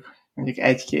mondjuk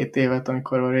 1-2 évet,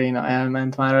 amikor a Reina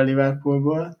elment már a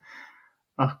Liverpoolból,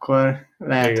 akkor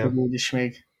lehet, Igen. hogy úgyis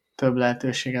még több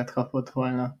lehetőséget kapott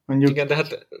volna. Mondjuk, Igen, de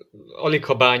hát alig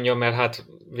ha bánja, mert hát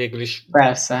végül is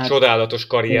persze, hát csodálatos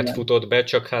karriert igen. futott be,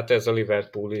 csak hát ez a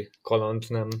Liverpooli kaland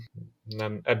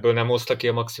ebből nem hozta ki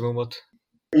a maximumot.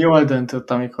 Jól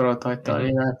döntött, amikor ott hagyta a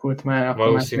Liverpoolt, mert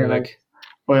akkor már tényleg Valószínűleg.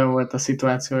 olyan volt a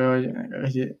szituációja,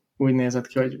 hogy úgy nézett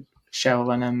ki, hogy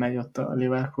sehova nem megy ott a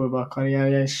Liverpoolba a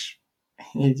karrierje, és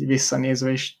így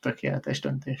visszanézve is tökéletes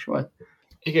döntés volt.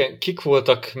 Igen, kik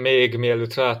voltak még,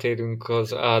 mielőtt rátérünk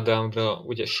az Ádámra?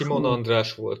 Ugye Simon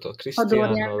András volt, a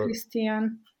Adorján Krisztiánnal,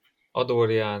 Krisztián.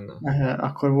 Adorján.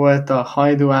 Akkor volt a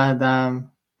Hajdú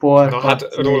Ádám, Por Na hát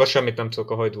Patrik, róla semmit nem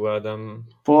tudok, a Hajdú Ádám.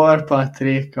 Por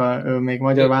Patrik, ő még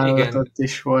magyar válogatott Igen,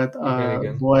 is volt,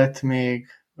 igen. volt még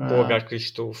Polgár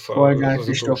Kristóf Polgár az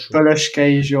Kristóf, utolsó.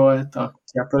 Pölöskei Zsolt,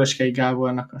 aki a Pölöskei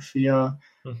Gábornak a fia.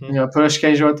 Ugye a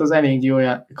Pölöskei Zsolt az elég jó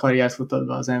karriert futott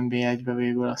be az NB1-be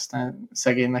végül, aztán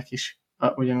szegénynek is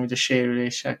ugyanúgy a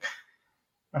sérülések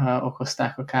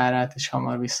okozták a kárát, és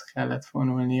hamar vissza kellett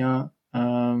vonulnia.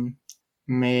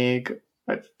 Még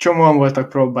csomóan voltak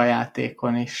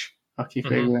próbajátékon is, akik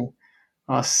végül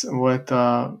az volt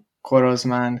a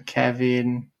Korozmán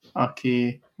Kevin,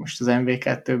 aki most az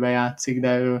MV2-ben játszik,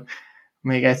 de ő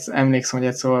még emlékszem, hogy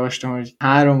egyszer olvastam, hogy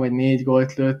 3 vagy 4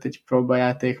 gólt lőtt egy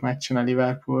próbajáték meccsen a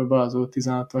Liverpoolba, az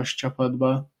U16-os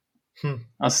csapatba.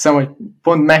 Azt hiszem, hogy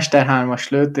pont Mester 3-as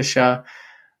lőtt, és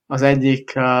az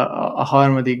egyik, a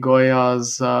harmadik gólja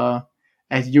az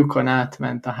egy lyukon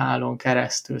átment a hálón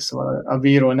keresztül, szóval a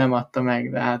bíró nem adta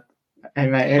meg, de hát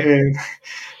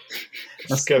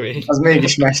az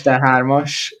mégis Mester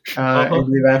 3-as egy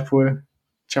Liverpool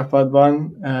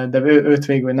csapatban, de őt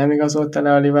végül nem igazolta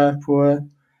le a Liverpool.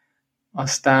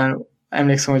 Aztán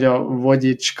emlékszem, hogy a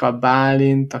Vogyicska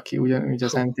Bálint, aki ugyanúgy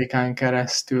az MTK-n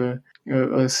keresztül,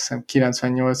 azt hiszem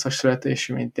 98-as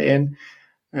születésű, mint én,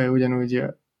 ugyanúgy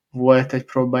volt egy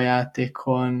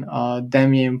próbajátékon a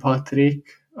Demjén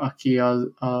Patrik, aki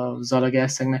a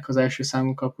Zalaegerszegnek az első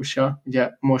számú kapusa.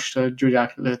 Ugye most a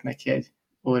Gyugyák lőtt neki egy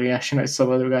óriási nagy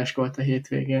szabadrugás volt a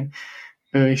hétvégén.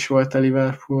 Ő is volt a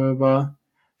Liverpoolba,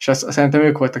 és szerintem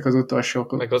ők voltak az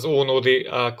utolsók. Meg az Ónodi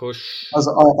Ákos.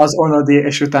 Az Onodi,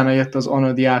 és utána jött az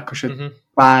Onodi Ákos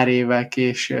pár évvel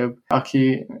később,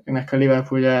 akinek a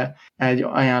Liverpool egy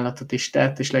ajánlatot is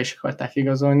tett, és le is akarták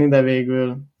igazolni, de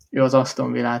végül ő az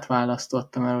Aston Villát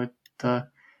választotta, mert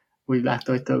úgy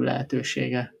látta, hogy több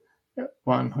lehetősége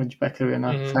van, hogy bekerüljön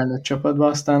a felnőtt csapatba,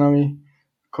 aztán ami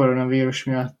koronavírus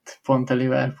miatt pont a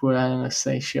Liverpool ellen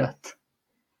össze is jött.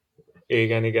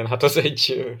 Igen, hát az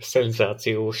egy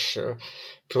szenzációs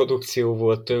produkció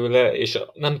volt tőle, és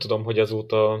nem tudom, hogy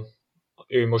azóta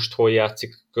ő most hol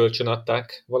játszik,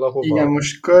 kölcsönadták valahova? Igen,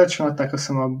 most kölcsönadták azt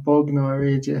hiszem a Bognor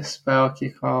Regis-be,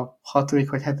 akik a 6.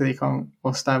 vagy 7.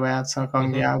 osztályba játszanak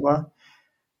Angliába,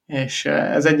 és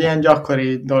ez egy ilyen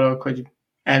gyakori dolog, hogy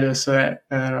először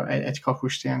egy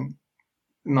kapust ilyen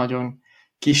nagyon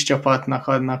kis csapatnak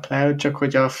adnak le, csak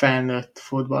hogy a felnőtt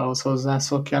futballhoz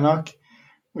hozzászokjanak.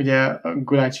 Ugye a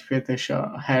Gulácsi Péter és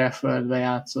a Herefordbe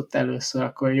játszott először,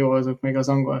 akkor jó, azok még az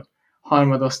angol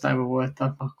harmadosztályban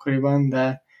voltak akkoriban,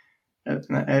 de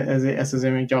ez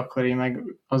azért még gyakori, meg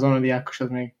az Onodi Ákos az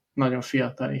még nagyon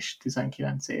fiatal is,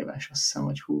 19 éves, azt hiszem,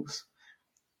 hogy 20.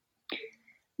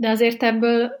 De azért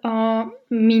ebből a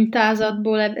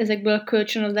mintázatból, ezekből a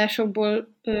kölcsönadásokból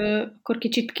akkor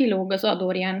kicsit kilóg az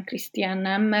Adorján Krisztián,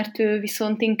 nem? Mert ő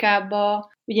viszont inkább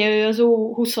ugye ő az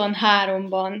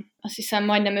U23-ban, azt hiszem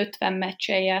majdnem 50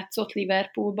 meccsen játszott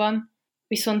Liverpoolban,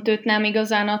 viszont őt nem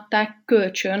igazán adták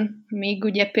kölcsön, míg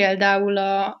ugye például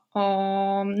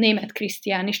a német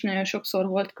Krisztián is nagyon sokszor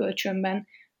volt kölcsönben.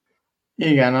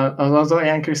 Igen, az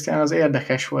olyan Krisztián az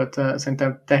érdekes volt,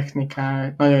 szerintem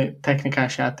nagyon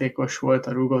technikás játékos volt,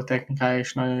 a rugó technikája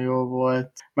is nagyon jó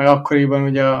volt, meg akkoriban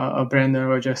ugye a Brendan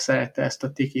Rodgers szerette ezt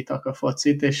a tiki-taka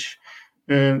focit, és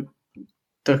ő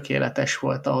tökéletes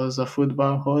volt ahhoz a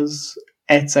futballhoz.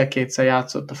 Egyszer-kétszer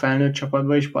játszott a felnőtt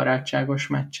csapatban is, barátságos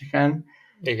meccseken.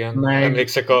 Igen,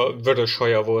 emlékszek, a vörös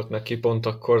haja volt neki pont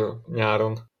akkor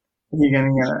nyáron.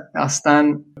 Igen.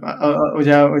 Aztán,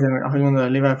 ugye, ahogy mondod, a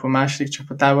Liverpool második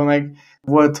csapatában meg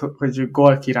volt, hogy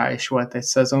gólkirály is volt egy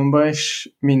szezonban,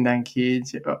 és mindenki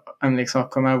így, emlékszem,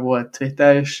 akkor már volt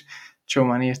Twitter, és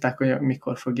csomóan írták, hogy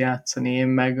mikor fog játszani. Én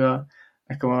meg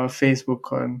nekem a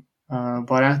Facebookon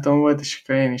barátom volt, és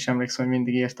akkor én is emlékszem, hogy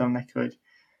mindig írtam neki, hogy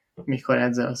mikor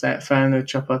edzel az felnőtt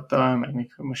csapattal, meg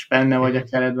mikor most benne vagy a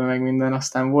keretben, meg minden.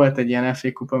 Aztán volt egy ilyen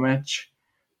FA kupa meccs,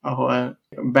 ahol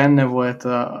benne volt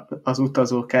az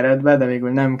utazó keretbe, de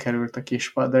végül nem került a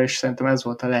kispadra, és szerintem ez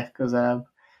volt a legközelebb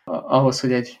ahhoz,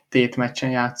 hogy egy tétmeccsen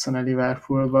játszon a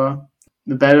Liverpoolba.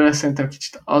 De belőle szerintem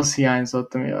kicsit az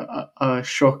hiányzott, ami a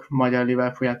sok magyar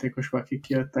Liverpool játékosból, akik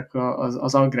jöttek,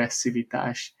 az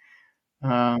agresszivitás.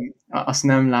 Azt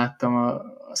nem láttam,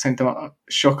 szerintem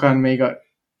sokan még a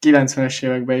 90-es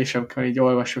években is, amikor így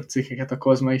olvasok cikkeket a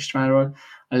Kozma Istvánról,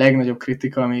 a legnagyobb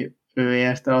kritika, ami ő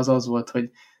érte, az volt,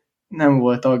 hogy nem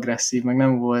volt agresszív, meg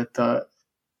nem volt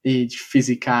így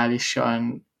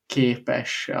fizikálisan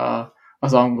képes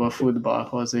az angol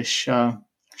futballhoz, és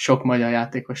sok magyar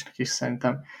játékosnak is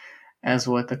szerintem ez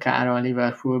volt a kára a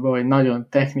Liverpoolban, hogy nagyon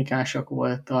technikásak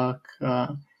voltak,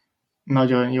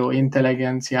 nagyon jó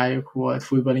intelligenciájuk volt,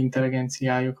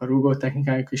 futballintelligenciájuk, a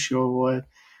rúgótechnikájuk is jó volt,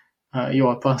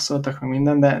 jól passzoltak meg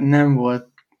minden, de nem volt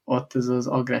ott ez az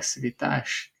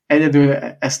agresszivitás. Egyedül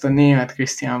ezt a német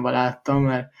Christianban láttam,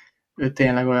 mert ő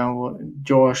tényleg olyan volt,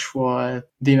 gyors volt,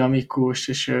 dinamikus,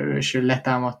 és ő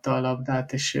letámadta a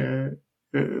labdát, és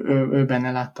ő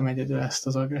benne láttam egyedül ezt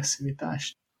az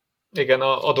agresszivitást. Igen,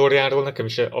 a Dorianról nekem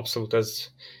is abszolút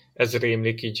ez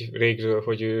rémlik így régről,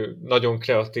 hogy ő nagyon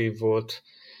kreatív volt,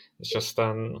 és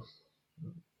aztán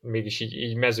mégis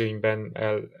így mezőnyben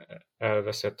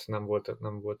elveszett, nem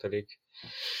volt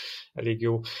elég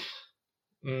jó.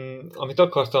 Amit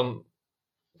akartam,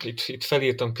 itt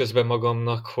felírtam közben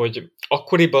magamnak, hogy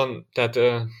akkoriban, tehát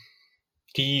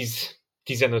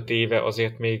 10-15 éve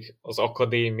azért még az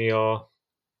akadémia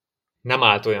nem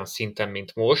állt olyan szinten,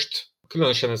 mint most.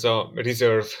 Különösen ez a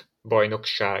reserve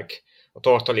bajnokság, a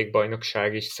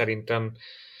tartalékbajnokság is szerintem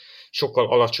sokkal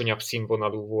alacsonyabb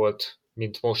színvonalú volt,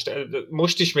 mint most.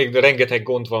 Most is még rengeteg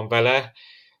gond van vele,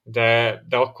 de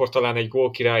akkor talán egy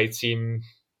gólkirályi cím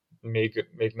még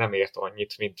nem ért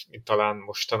annyit, mint talán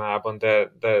mostanában,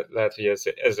 de lehet, hogy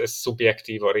ez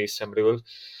szubjektív a részemről.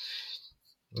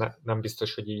 Nem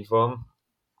biztos, hogy így van.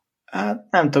 Hát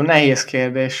nem tudom, nehéz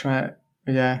kérdés, mert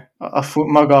ugye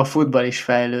maga a futball is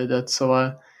fejlődött,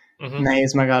 szóval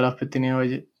nehéz megállapítani,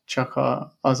 hogy csak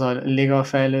az a liga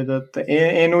fejlődött.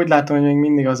 Én úgy látom, hogy még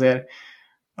mindig azért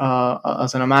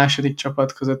azon a második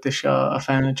csapat között és a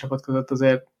felnőtt csapat között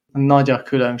azért nagy a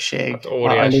különbség. Hát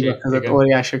óriási, a liga között igen.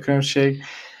 óriási a különbség.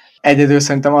 Egyedül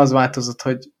szerintem az változott,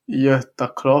 hogy jött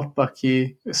a Klopp,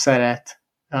 aki szeret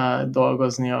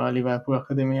dolgozni a Liverpool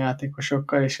Akadémia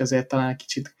játékosokkal, és ezért talán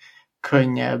kicsit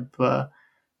könnyebb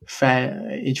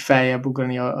így feljebb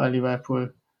ugrani a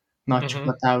Liverpool nagy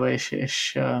csapatába,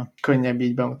 és könnyebb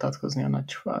így bemutatkozni a nagy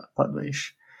csapatba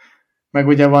is. Meg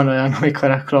ugye van olyan,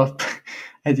 amikor a Klopp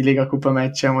egy ligakupa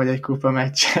meccsen, vagy egy kupa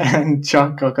meccsen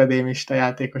csak akadémista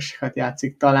játékosokat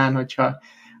játszik. Talán, hogyha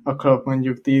a Klopp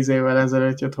mondjuk 10 évvel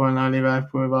ezelőtt jött volna a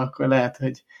Liverpoolba, akkor lehet,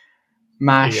 hogy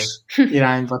más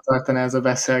irányba tartana ez a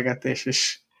beszélgetés,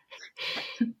 és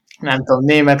nem tudom,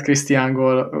 német Christian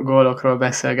gólokról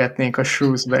beszélgetnénk a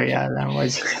Shrewsbury ellen,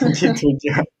 vagy ki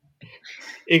tudja.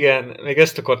 Igen, még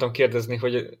ezt akartam kérdezni,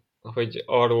 hogy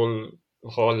arról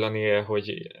hallani-e,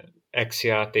 hogy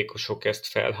ex-játékosok ezt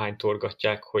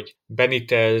felhánytorgatják, hogy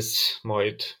Benitez,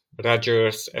 majd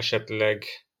Rodgers esetleg,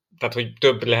 tehát hogy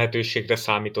több lehetőségre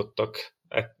számítottak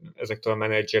ezektől a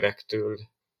menedzserektől.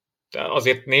 De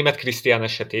azért német Christian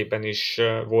esetében is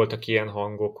voltak ilyen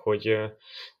hangok, hogy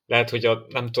lehet, hogy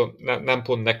nem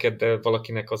pont neked, de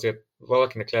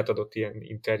valakinek lehet adott ilyen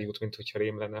interjút, mint hogyha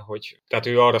rém lenne, hogy tehát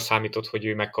ő arra számított, hogy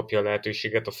ő megkapja a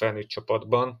lehetőséget a felnőtt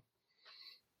csapatban.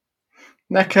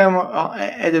 Nekem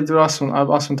egyedül azt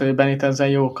mondta, hogy Benitezzel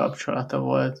jó kapcsolata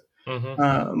volt.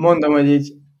 Mondom, hogy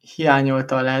így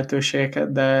hiányolta a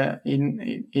lehetőségeket, de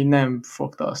így nem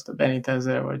fogta azt a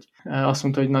Benitezzel, vagy azt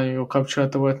mondta, hogy nagyon jó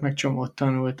kapcsolata volt, meg csomót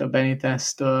tanult a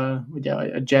Beniteztől, ugye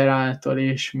a Gerrardtól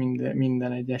is,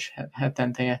 minden egyes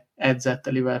hetente edzett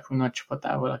a Liverpool nagy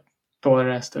csapatával, a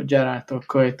Torrestől, Gerrardtól,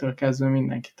 Kölytől kezdve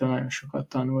mindenkitől nagyon sokat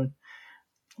tanult.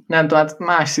 Nem tudom, hát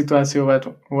más szituáció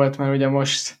volt, mert ugye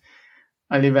most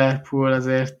a Liverpool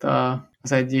azért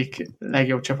az egyik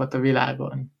legjobb csapat a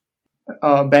világon.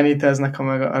 A Beniteznek,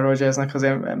 meg a Rodgersnek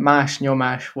azért más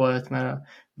nyomás volt, mert a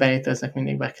Beniteznek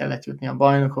mindig be kellett jutni a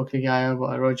Bajnokok Ligájába,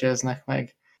 a Rodgersnek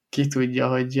meg ki tudja,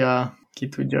 hogy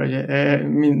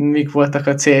mik voltak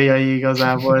a céljai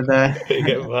igazából, de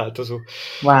igen,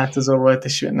 változó volt,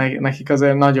 és nekik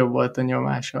azért nagyobb volt a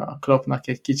nyomás. A Kloppnak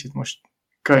egy kicsit most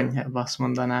könnyebb, azt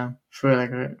mondanám,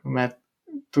 főleg, mert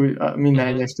minden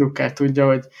egyes drukker tudja,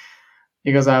 hogy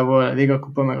igazából a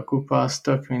ligakupa meg a kupa az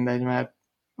tök mindegy, mert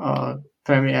a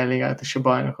Premier Ligát és a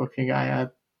Bajnokok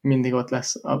Ligáját mindig ott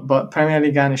lesz. A Premier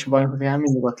Ligán és a Bajnokok Ligán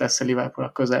mindig ott lesz a Liverpool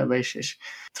a közelbe is, és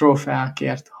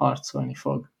trófeákért harcolni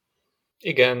fog.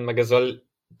 Igen, meg ez a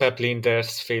Pep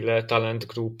Linders féle talent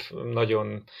group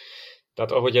nagyon,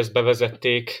 tehát ahogy ezt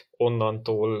bevezették,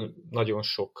 onnantól nagyon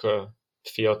sok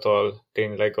fiatal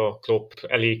tényleg a Klopp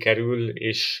elé kerül,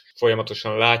 és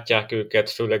folyamatosan látják őket,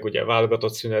 főleg ugye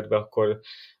válogatott szünetben,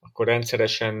 akkor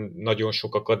rendszeresen nagyon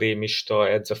sok akadémista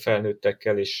edz a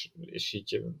felnőttekkel, és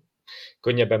így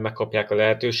könnyebben megkapják a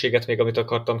lehetőséget. Még amit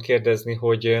akartam kérdezni,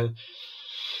 hogy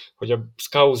a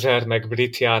Scouser meg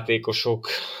brit játékosok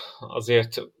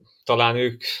azért talán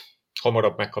ők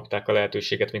hamarabb megkapták a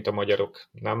lehetőséget, mint a magyarok,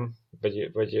 nem?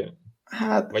 Vagy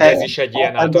ez is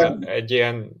egy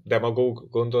ilyen demagóg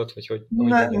gondolat? Vagy hogy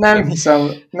nem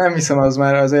hiszem, az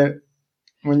már azért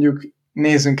mondjuk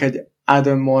nézzünk egy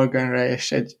Adam Morganre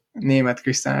és egy német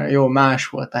Krisztiánra. Jó, más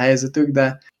volt a helyzetük,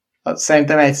 de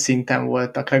szerintem egy szinten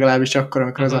voltak, legalábbis akkor,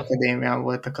 amikor az akadémián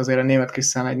voltak. Azért a német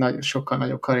Krisztián egy sokkal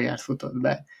nagyobb karriert futott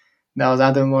be, de az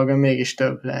Adam Morgan mégis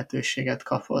több lehetőséget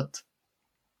kapott.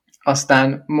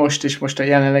 Aztán most a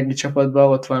jelenlegi csapatban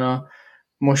ott van a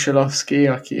Mosolowski,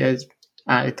 aki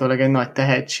állítólag egy nagy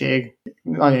tehetség.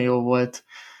 Nagyon jó volt,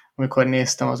 amikor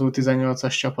néztem az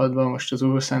U18-as csapatban, most az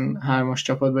U23-as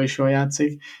csapatban is jól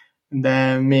játszik,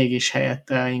 de mégis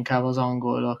helyette inkább az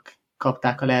angolok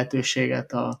kapták a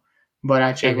lehetőséget a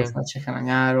barátságos meccseken a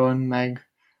nyáron,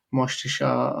 meg most is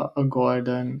a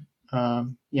Gordon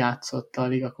játszott a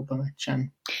Liga Kupa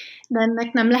meccsen. De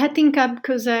ennek nem lehet inkább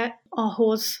köze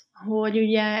ahhoz, hogy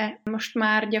ugye most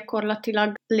már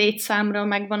gyakorlatilag létszámra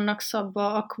meg vannak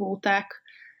szabva a kvóták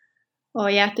a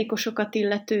játékosokat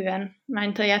illetően,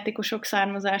 mint a játékosok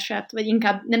származását, vagy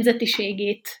inkább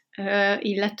nemzetiségét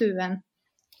illetően?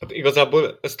 Hát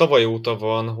igazából ez tavaly óta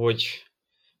van, hogy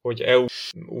EU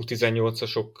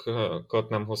U18-asokat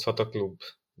nem hozhat a klub,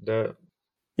 de...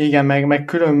 Igen,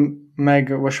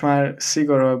 meg most már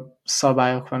szigorúbb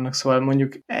szabályok vannak, szóval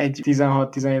mondjuk egy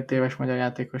 16-17 éves magyar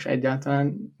játékos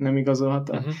egyáltalán nem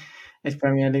igazolhat egy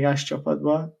Premier Ligás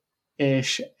csapatba,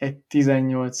 és egy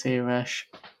 18 éves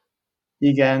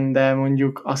igen, de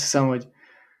mondjuk azt hiszem, hogy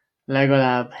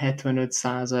legalább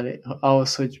 75%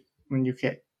 ahhoz, hogy mondjuk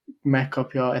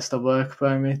megkapja ezt a work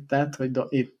permit-et, hogy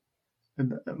itt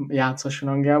játszhasson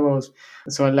Angliában,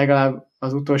 szóval legalább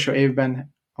az utolsó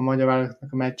évben a magyar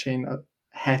vállalatnak a meccsein a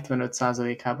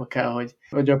 75%-ába kell,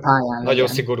 hogy a pályán nagyon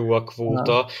szigorú a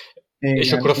kvóta. Igen,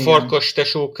 és akkor a farkas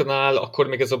tesóknál, akkor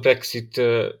még ez a Brexit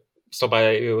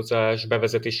szabályozás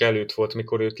bevezetése előtt volt,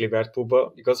 mikor ők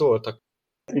Liverpoolba igazoltak?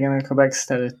 Igen, ők a Brexit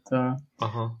előtt.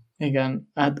 Aha.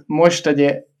 Igen, hát most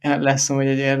lesz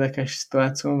egy érdekes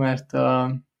szituáció, mert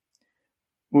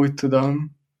úgy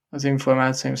tudom, az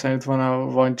információim szerint van a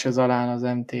Vancsa Zalán az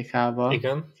MTK-ba,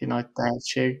 ki nagy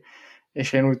tehetség,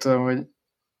 és én úgy tudom, hogy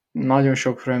nagyon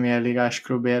sok Premier Ligás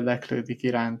klub érdeklődik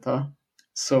iránta,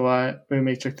 szóval ő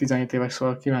még csak 17 éves,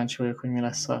 szóval kíváncsi vagyok, hogy mi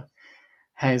lesz a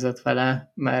helyzet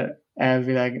vele, mert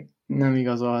elvileg nem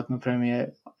igazolhatna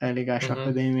Premier Ligás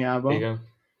akadémiába. Igen.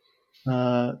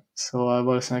 Szóval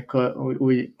valószínűleg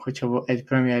úgy, hogyha egy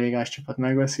Premier Ligás csapat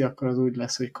megveszi, akkor az úgy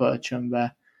lesz, hogy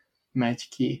kölcsönbe megy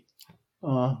ki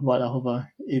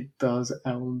valahova itt az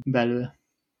EU belül.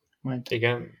 Majd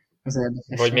igen. Az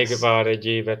érdekes vagy lesz. Még vár egy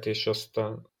évet, és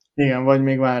aztán... Igen, vagy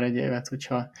még vár egy évet,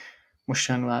 hogyha most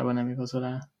januárban nem igazol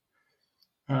el.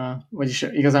 Vagyis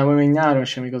igazából még nyáron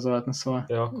sem igazolhatna, szóval...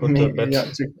 Ja, akkor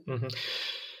többet.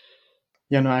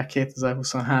 Január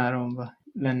 2023-ban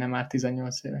lenne már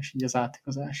 18 éves, így az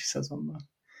átigazolási szezonban.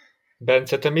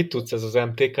 Bence, te mit tudsz, ez az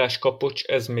MTK-s kapocs,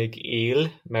 ez még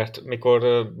él? Mert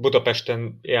mikor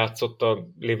Budapesten játszott a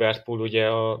Liverpool ugye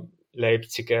a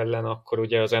Leipzig ellen, akkor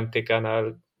ugye az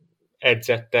MTK-nál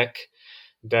edzettek,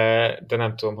 de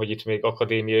nem tudom, hogy itt még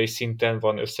akadémiai szinten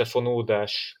van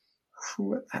összefonódás.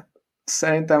 Hát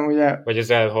szerintem ugye... Vagy ez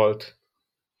elhalt?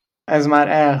 Ez már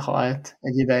elhalt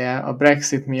egy ideje. A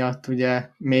Brexit miatt ugye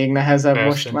még nehezebb persze,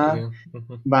 most már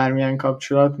bármilyen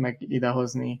kapcsolat, meg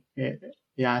idehozni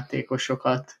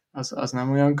játékosokat, az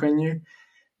nem olyan könnyű.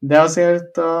 De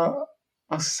azért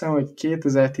azt hiszem, hogy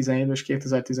 2017 és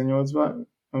 2018-ban,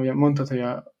 ugye mondtad, hogy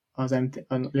a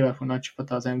Liverpool nagy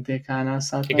csapata az MTK-nál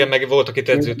szállt. Igen, meg voltak itt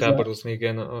edzőtáborozni,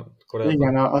 igen, korábban.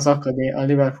 Igen, a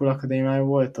Liverpool akadémiája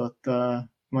volt ott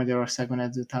Magyarországon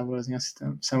edzőtáborozni, azt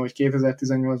hiszem, hogy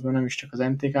 2018-ban nem is csak az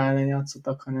MTK ellen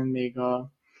játszottak, hanem még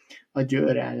a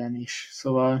Győr ellen is.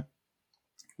 Szóval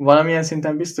valamilyen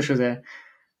szinten biztos azért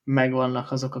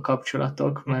megvannak azok a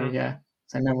kapcsolatok, mert ugye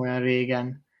nem olyan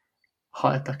régen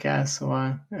haltak el,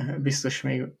 szóval biztos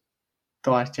még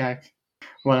tartják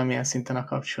valamilyen szinten a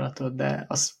kapcsolatot, de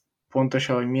az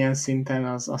pontosan, hogy milyen szinten,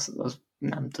 az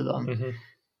nem tudom.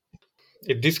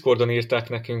 Itt Discordon írták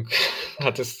nekünk,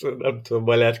 hát ezt nem tudom,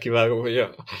 majd lehet kivágó, hogy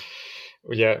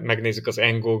ugye megnézzük az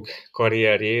Engog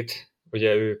karrierjét,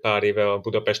 ugye ő pár éve a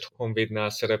Budapest Honvédnál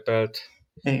szerepelt.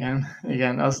 Igen.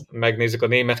 Megnézzük a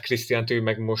német Krisztiánt, ő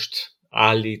meg most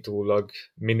állítólag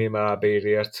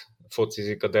minimálbérért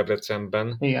focizik a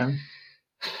Debrecenben. Igen.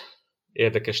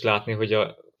 Érdekes látni, hogy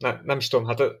nem is tudom,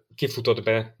 hát kifutott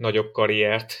be nagyobb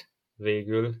karriert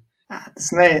végül. Hát ez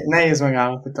nehéz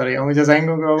megállapítani. Amúgy az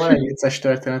Engogról van egy vicces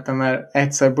történetem, mert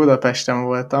egyszer Budapesten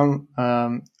voltam,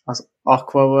 az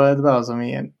Aqua World-ben, az, ami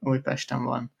ilyen Újpesten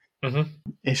van. Uh-huh.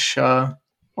 És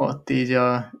ott így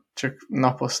csak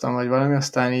napoztam, vagy valami,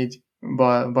 aztán így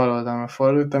bal oldalra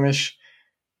fordultam, és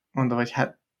mondom, hogy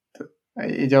hát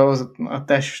így a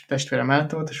testvérem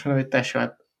eltolt, és mondom, hogy tesó,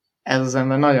 hát ez az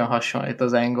ember nagyon hasonlít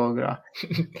az Engogra.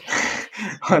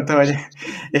 Mondta, hogy,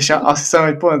 és azt hiszem,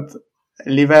 hogy pont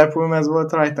Liverpool mez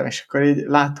volt rajtam, és akkor így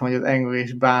láttam, hogy az Engog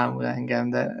is bámul engem,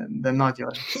 de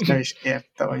nagyon, és nem is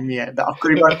értem, hogy miért. De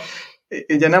akkoriban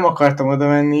ugye nem akartam oda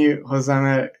menni hozzá,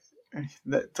 mert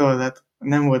tudod, hát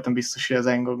nem voltam biztos, hogy az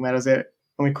Engog, mert azért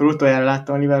amikor utoljára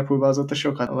láttam a Liverpoolban, azóta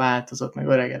sokat változott, meg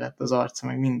öregedett az arca,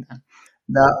 meg minden.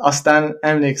 De aztán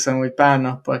emlékszem, hogy pár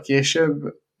nappal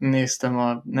később néztem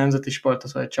a nemzeti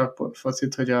sportot, vagy csak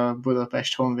focit, hogy a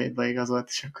Budapest Honvédba igazolt,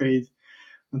 és akkor így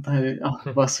mondtam, hogy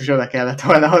basszus, oda kellett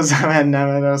volna hozzá mennem,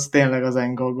 mert az tényleg az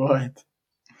Engog volt.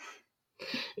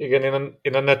 Igen,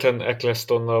 én a neten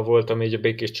Ecclestonnal voltam, így a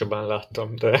Békés Csabán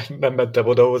láttam, de nem mentem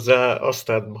oda hozzá,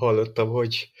 aztán hallottam,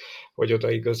 hogy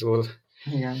oda igazol.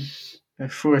 Igen.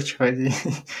 Furcsa,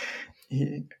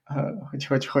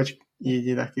 hogy így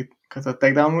ide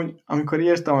kötöttek. De amúgy, amikor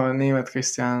írtam a német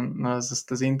Krisztiánnal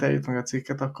azt az interjút, meg a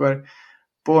cikket, akkor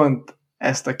pont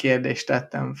ezt a kérdést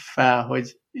tettem fel,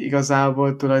 hogy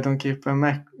igazából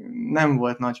tulajdonképpen nem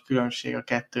volt nagy különbség a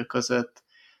kettő között,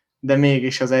 de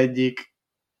mégis az egyik,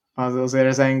 azért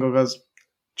az Engog az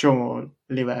csomó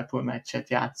Liverpool meccset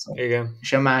játszott. Igen.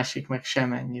 És a másik meg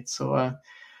semennyit, szóval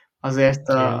azért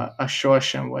a sor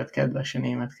sem volt kedves a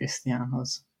német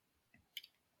Krisztiánhoz.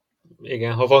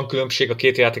 Igen, ha van különbség a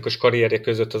két játékos karrierje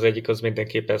között, az egyik az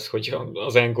mindenképp ez, hogy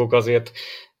az Engog azért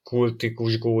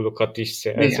kultikus gólokat is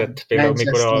szerzett. Igen, például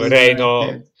mikor a Reina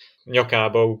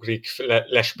nyakába ugrik,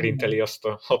 lesprinteli azt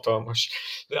a hatalmas,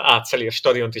 átszeli a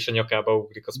stadiont, és a nyakába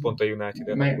ugrik, az pont a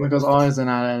United-en. Meg az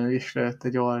Arsenal ellen is lőtt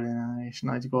egy ordinális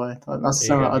nagy gólt. Azt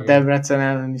hiszem a Debrecen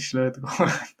ellen is lőtt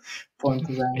gólt. Pont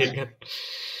az ellen. Igen.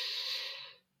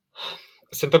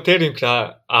 Szerintem térjünk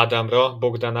rá Ádámra,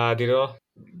 Bogdán Ádira.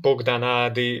 Bogdán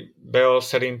Ádi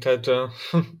szerinted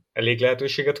elég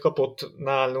lehetőséget kapott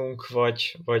nálunk,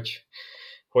 vagy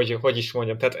hogy is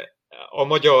mondjam, tehát a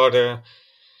magyar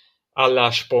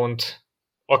álláspont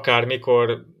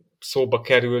akármikor szóba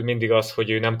kerül, mindig az, hogy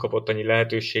ő nem kapott annyi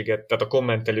lehetőséget, tehát a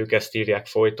kommentelők ezt írják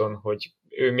folyton, hogy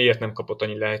ő miért nem kapott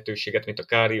annyi lehetőséget, mint a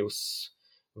Karius,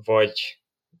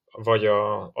 vagy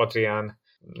a Adrián.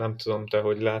 Nem tudom, te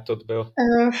hogy látod be?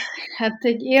 Hát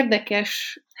egy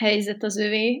érdekes helyzet az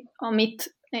övé,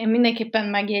 amit én mindenképpen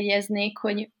megjegyeznék,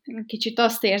 hogy kicsit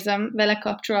azt érzem vele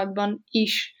kapcsolatban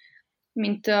is,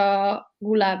 mint a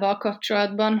Gulával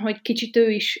kapcsolatban, hogy kicsit ő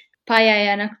is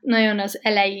pályájának nagyon az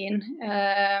elején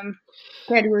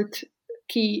került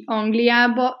ki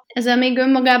Angliába. Ezzel még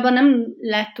önmagában nem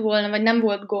lett volna, vagy nem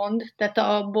volt gond, tehát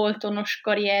a Boltonos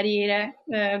karrierjére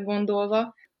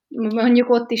gondolva. Mondjuk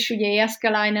ott is ugye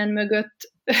Jääskeläinen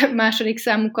mögött második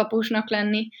számú kapusnak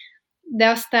lenni, de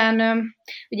aztán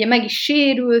ugye meg is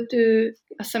sérült ő,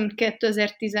 azt hiszem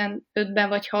 2015-ben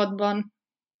vagy 6-ban,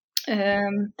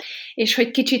 és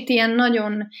hogy kicsit ilyen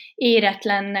nagyon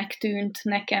éretlennek tűnt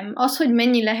nekem. Az, hogy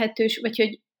mennyi lehetőség, vagy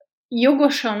hogy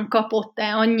jogosan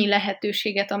kapott-e annyi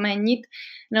lehetőséget, amennyit,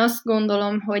 én azt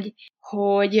gondolom,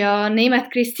 hogy a német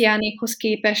Krisztiánékhoz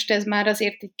képest ez már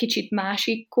azért egy kicsit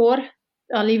másik kor,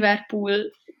 a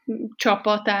Liverpool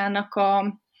csapatának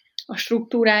a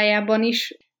struktúrájában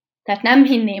is. Tehát nem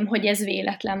hinném, hogy ez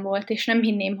véletlen volt, és nem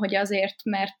hinném, hogy azért,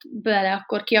 mert bele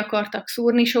akkor ki akartak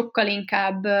szúrni, sokkal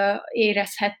inkább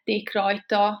érezhették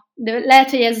rajta. De lehet,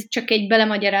 hogy ez csak egy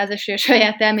belemagyarázás, hogy a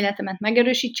saját elméletemet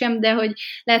megerősítsem, de hogy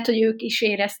lehet, hogy ők is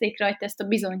érezték rajta ezt a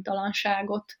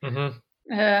bizonytalanságot.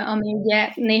 Ami ugye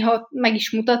néha meg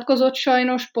is mutatkozott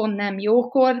sajnos, pont nem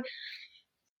jókor.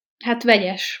 Hát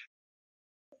vegyes.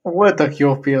 Voltak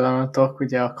jó pillanatok,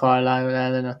 ugye a Carlisle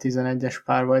ellen a 11-es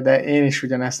párban, de én is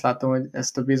ugyanezt látom, hogy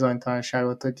ezt a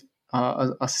bizonytalanságot, hogy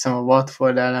azt hiszem a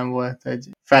Watford ellen volt egy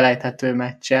felejthető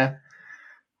meccse,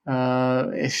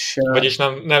 és... Vagyis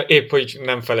nem, épp, hogy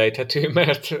nem felejthető,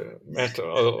 mert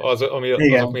azok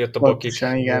miatt a Bakics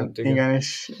igen,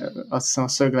 és azt hiszem a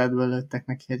szögletből lőttek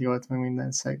neki egy gólt, meg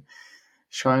minden szeg.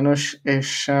 sajnos,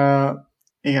 és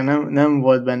igen, nem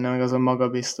volt benne meg az a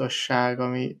magabiztosság,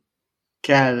 ami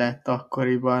kellett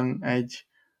akkoriban egy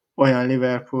olyan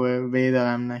Liverpool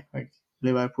védelemnek, meg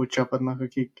Liverpool csapatnak,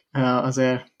 akik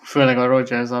azért főleg a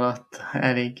Rodgers alatt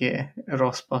eléggé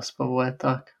rossz passzba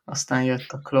voltak. Aztán jött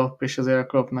a Klopp, és azért a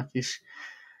Kloppnak is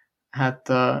hát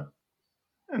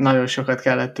nagyon sokat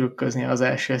kellett trükközni az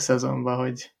első szezonban,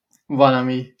 hogy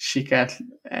valami sikert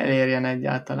elérjen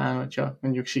egyáltalán, hogyha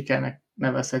mondjuk sikernek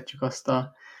nevezhetjük azt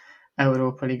a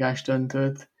Európa Ligás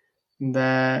döntőt,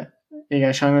 de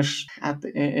igen, sajnos, hát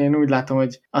én úgy látom,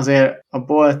 hogy azért a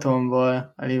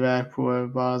Boltonból a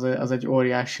Liverpoolba az egy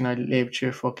óriási nagy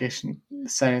lépcsőfok, és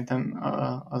szerintem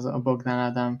a Bogdan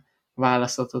Ádám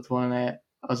választhatott volna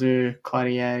az ő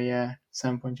karrierje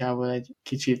szempontjából egy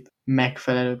kicsit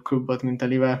megfelelőbb klubot, mint a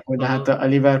Liverpool, de hát a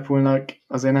Liverpoolnak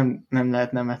azért nem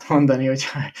lehet nemet mondani,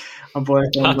 hogyha a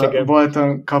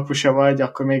Bolton kapusa vagy,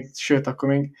 akkor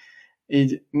még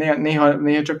így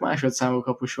néha csak másodszámú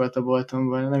kapus volt a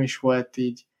Boltonban, nem is volt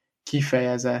így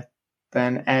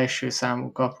kifejezetten első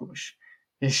számú kapus.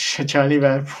 És hogyha a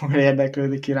Liverpool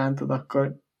érdeklődik irántad,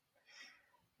 akkor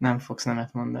nem fogsz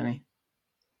nemet mondani.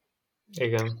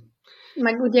 Igen.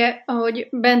 Meg ugye, ahogy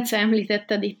Bence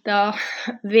említetted itt a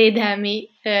védelmi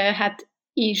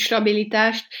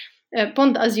instabilitást,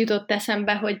 pont az jutott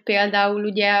eszembe, hogy például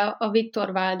ugye a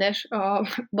Viktor Valdes a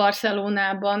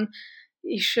Barcelonában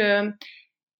is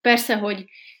persze, hogy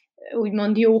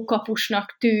úgymond jó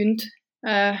kapusnak tűnt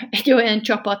egy olyan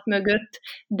csapat mögött,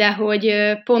 de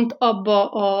hogy pont abba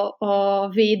a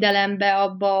védelembe,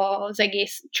 abba az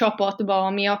egész csapatba,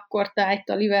 ami akkor tájt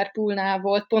a Liverpoolnál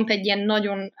volt, pont egy ilyen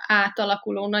nagyon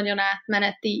átalakuló, nagyon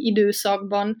átmeneti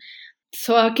időszakban.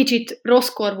 Szóval kicsit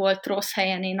rosszkor volt rossz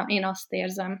helyen, én azt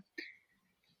érzem.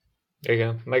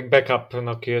 Igen, meg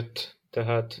backupnak jött,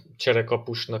 tehát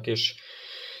cserekapusnak is.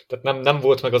 Tehát nem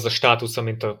volt meg az a státusza,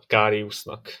 mint a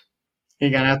Kariusnak.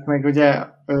 Igen, hát meg ugye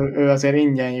ő azért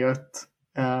ingyen jött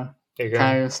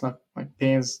Kariusnak, meg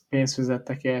pénzt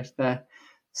fizettek érte,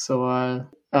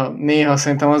 szóval néha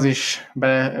szerintem az is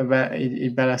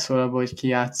így beleszól abba, hogy ki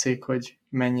játszik, hogy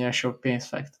mennyire sok pénzt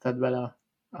fektetett bele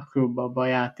a klubba, abba a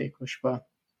játékosba,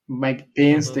 meg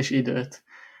pénzt és időt,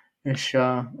 és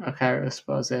a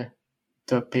Kariusba azért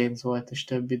több pénz volt, és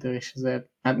több idő, és azért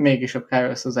hát mégis a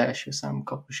Karius az első számú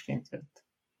kapusként jött.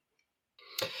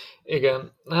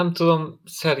 Igen, nem tudom,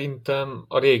 szerintem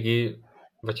a régi,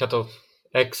 vagy hát a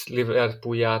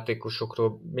ex-Liverpool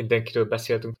játékosokról mindenkiről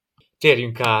beszéltünk.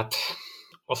 Térjünk át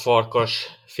a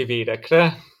farkas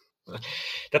fivérekre.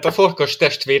 Tehát a farkas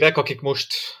testvérek, akik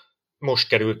most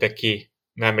kerültek ki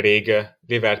nemrég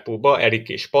Liverpoolba, Erik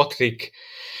és Patrick,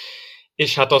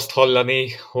 és hát azt hallani,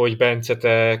 hogy Bence,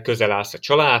 te közel állsz a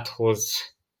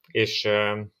családhoz, és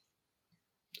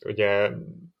ugye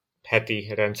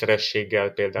heti rendszerességgel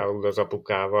például az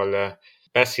apukával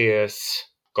beszélsz,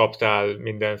 kaptál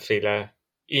mindenféle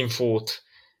infót,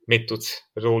 mit tudsz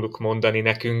róluk mondani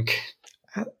nekünk?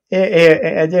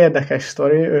 Egy érdekes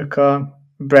sztori, ők a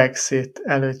Brexit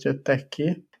előtt jöttek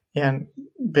ki, ilyen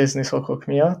business okok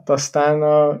miatt, aztán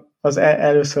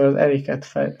először az Eriket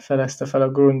felezte fel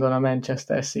a grundon a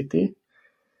Manchester City,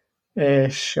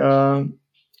 és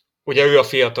ugye ő a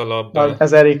fiatalabb.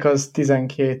 Az Erik az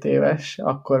 12 éves,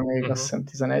 akkor még azt hiszem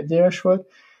 11 éves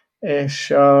volt,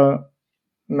 és a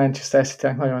Manchester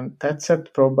City-nek nagyon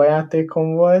tetszett,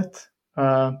 próbajátékon volt,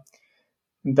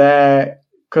 de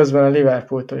közben a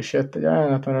Liverpooltól is jött egy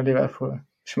ajánlat, mert a Liverpool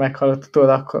is meghallott, tudod,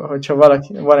 akkor, hogyha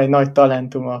van egy nagy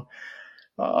talentum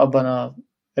abban a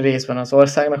részben az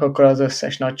országnak, akkor az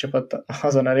összes nagy csapat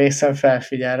azon a részen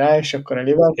felfigyel rá, és akkor a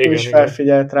Liverpool is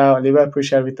felfigyelt rá, a Liverpool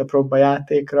is elvitt a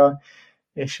próbajátékra,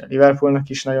 és a Liverpoolnak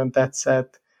is nagyon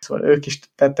tetszett, szóval ők is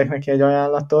tettek neki egy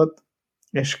ajánlatot,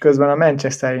 és közben a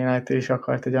Manchester United is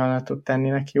akart egy ajánlatot tenni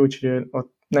neki, úgyhogy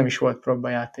ott nem is volt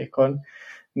próbajátékon,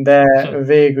 de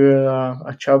végül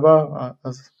a Csaba,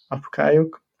 az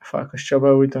apukájuk, a Farkas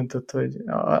Csaba úgy döntött, hogy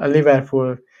a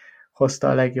Liverpool hozta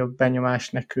a legjobb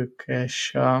benyomást nekük,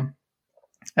 és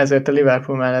ezért a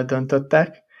Liverpool mellett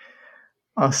döntöttek.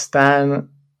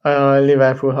 Aztán a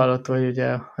Liverpool hallott, hogy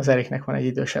ugye az Eriknek van egy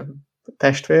idősebb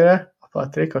testvére, a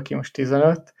Patrick, aki most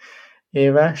 15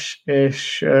 éves,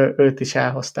 és őt is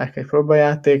elhozták egy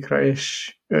próbajátékra,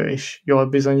 és ő is jól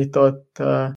bizonyított,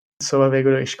 szóval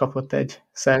végül ő is kapott egy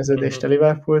szerződést a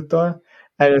Liverpooltól.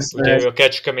 Ugye ő a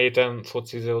Kecskeméten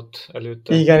focizott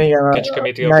előtte. Igen,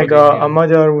 meg a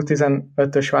magyar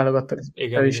U15-ös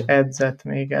válogatottal is edzett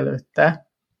még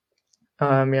előtte,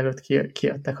 mielőtt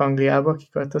kijöttek Angliába,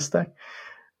 kiköltöztek.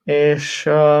 És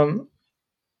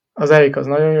az Erik az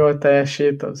nagyon jól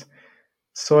teljesít, az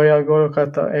szólja a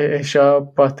gólokat, és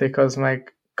a Patrik az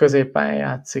meg középpályán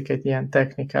játszik, egy ilyen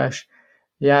technikás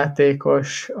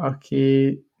játékos,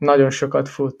 aki nagyon sokat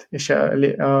fut, és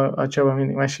a Csaba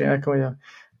mindig mesél nekem, hogy a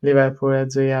Liverpool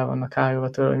edzője vannak állva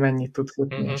tőle, hogy mennyit tud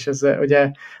futni, és ez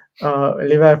ugye a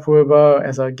Liverpoolban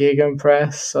ez a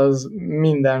gegenpress, az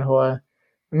mindenhol,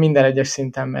 minden egyes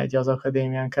szinten megy az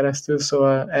akadémián keresztül,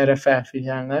 szóval erre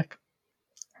felfigyelnek.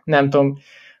 Nem tudom,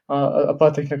 a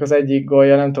Patriknak az egyik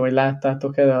gólja, nem tudom, hogy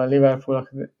láttátok-e, de a Liverpool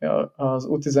az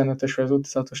U15-ös vagy az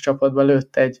U16-os csapatban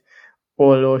lőtt egy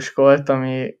ollós gólt,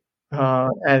 ami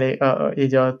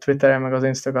így a Twitteren meg az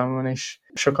Instagramon is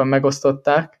sokan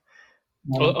megosztották.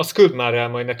 Azt küld már el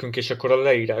majd nekünk, és akkor a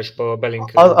leírásba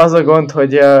belinkelem. Az a gond,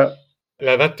 hogy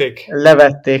levették?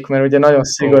 Levették, mert ugye nagyon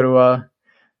szigorú a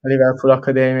Liverpool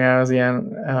Akadémia az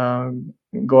ilyen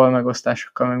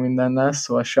gólmegosztásokkal meg mindennel,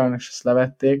 szóval sajnos ezt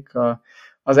levették.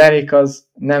 Az Erik az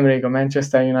nemrég a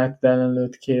Manchester United ellen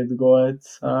lőtt 2 gólt,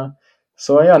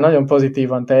 szóval ja, nagyon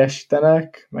pozitívan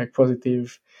teljesítenek, meg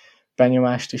pozitív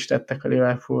benyomást is tettek a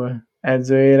Liverpool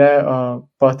edzőjére. A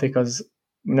Patrik az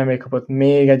nemrég kapott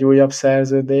még egy újabb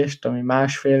szerződést, ami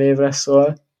 1,5 évre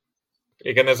szól.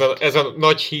 Igen, ez a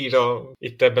nagy hír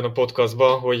itt ebben a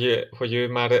podcastban, hogy ő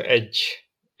már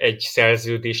egy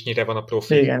szerződésnyire van a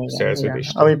profi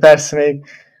szerződésnél. Ami persze még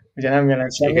ugye nem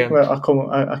jelent semmit, mert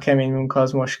a kemény munka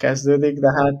az most kezdődik,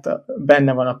 de hát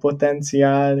benne van a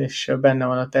potenciál, és benne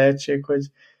van a tehetség, hogy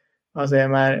azért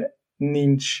már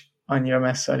nincs annyira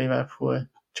messze a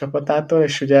Liverpool csapatától,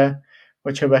 és ugye,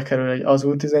 hogyha bekerül az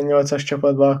U18-as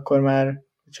csapatba, akkor már,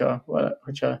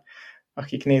 hogyha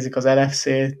akik nézik az LFC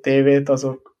tévét,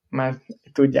 azok már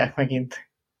tudják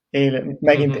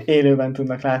megint élőben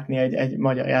tudnak látni egy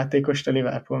magyar játékost a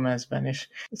Liverpool mezben, és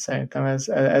szerintem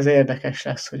ez érdekes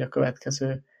lesz, hogy a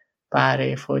következő pár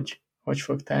év hogy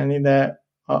fog telni, de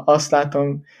azt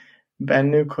látom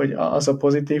bennük, hogy az a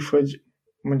pozitív, hogy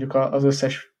mondjuk az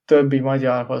összes többi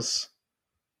magyarhoz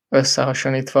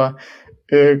összehasonlítva,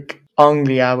 ők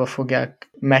Angliába fogják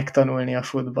megtanulni a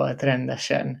futballt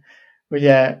rendesen.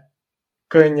 Ugye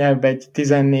könnyebb egy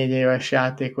 14 éves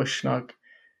játékosnak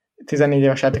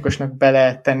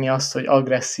beletenni azt, hogy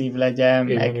agresszív legyen,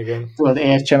 igen. Tudod,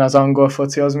 értsen az angol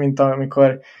focihoz, mint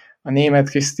amikor a német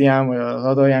Krisztián, vagy az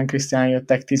Adorján Krisztián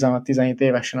jöttek 16-17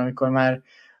 évesen,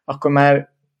 akkor már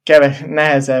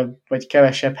nehezebb, vagy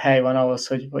kevesebb hely van ahhoz,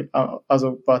 hogy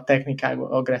azokban a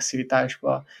technikákban,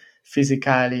 agresszivitásban,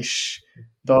 fizikális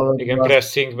dolgokban. Igen,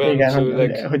 pressingben.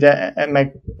 Igen, hogy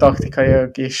meg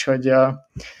taktikaiak is, hogy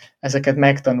ezeket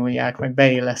megtanulják, meg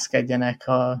beilleszkedjenek.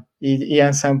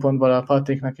 Ilyen szempontból a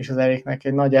Patriknak és az Eriknek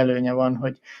egy nagy előnye van,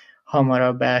 hogy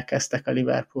hamarabb elkezdtek a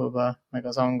Liverpoolba, meg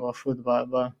az angol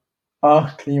futballba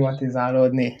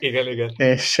akklimatizálódni. Igen.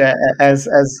 És ez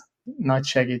nagy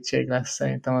segítség lesz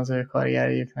szerintem az ő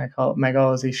karrierjüknek, meg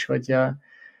ahhoz is, hogy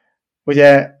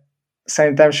ugye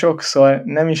szerintem sokszor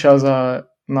nem is az a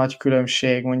nagy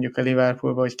különbség mondjuk a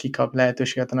Liverpoolban, hogy ki kap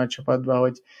lehetőséget a nagy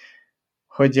csapatba,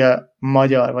 hogy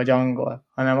magyar vagy angol,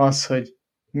 hanem az, hogy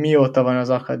mióta van az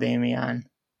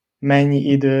akadémián, mennyi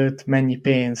időt, mennyi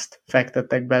pénzt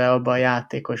fektettek bele abba a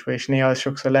játékosba, és néha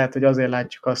sokszor lehet, hogy azért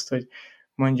látjuk azt, hogy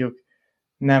mondjuk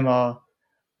nem a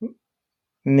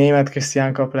német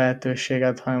Krisztián kap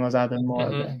lehetőséget, hanem az Adam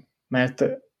Morgan. Mert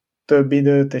több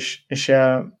időt és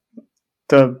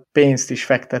több pénzt is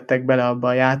fektettek bele abba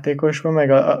a játékosba,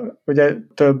 meg ugye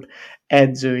több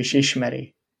edző is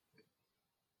ismeri.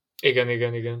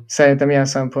 Igen. Szerintem ilyen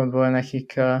szempontból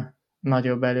nekik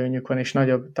nagyobb előnyük van, és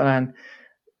talán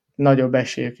nagyobb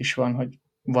esélyük is van, hogy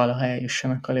valaha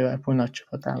eljussanak a Liverpool nagy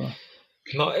csapatába.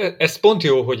 Na, ez pont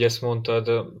jó, hogy ezt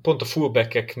mondtad. Pont a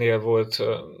fullbackeknél volt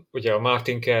ugye a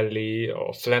Martin Kelly,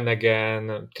 a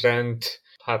Flanagan, Trent,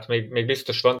 hát még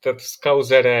biztos van, tehát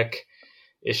Scouserek,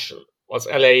 és az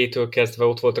elejétől kezdve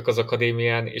ott voltak az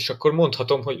akadémián, és akkor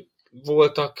mondhatom, hogy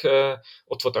voltak,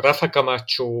 ott volt a Rafa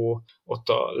Camacho, ott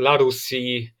a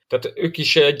Larussi, tehát ők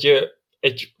is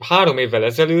egy 3 évvel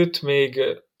ezelőtt még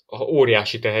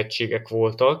óriási tehetségek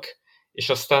voltak, és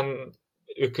aztán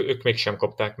ők mégsem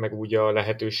kapták meg úgy a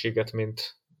lehetőséget,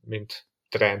 mint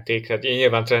Trenték. Hát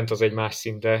nyilván Trent az egy más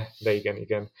szint, de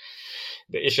igen.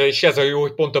 És ez a jó,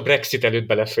 hogy pont a Brexit előtt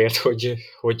belefért,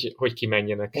 hogy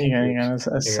kimenjenek. Igen, ez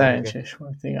szerencsés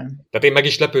volt, igen. Tehát én meg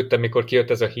is lepődtem, mikor kijött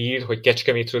ez a hír, hogy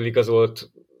Kecskemétről igazolt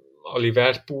a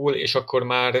Liverpool, és akkor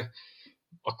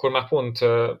már pont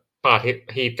pár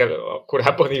héttel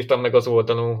korábban írtam meg az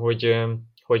oldalon,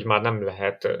 hogy már nem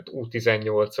lehet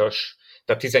U18-as,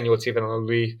 tehát 18 éven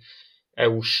aluli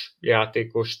EU-s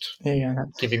játékost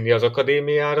kivinni az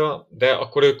akadémiára, de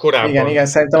akkor ő korábban... Igen,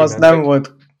 szerintem az nem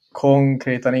volt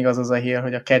konkrétan igaz az a hír,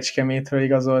 hogy a Kecskemétről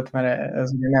igazolt, mert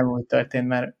ez ugye nem úgy történt,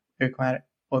 mert ők már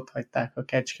ott hagyták a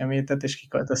Kecskemétet, és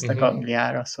kiköltöztek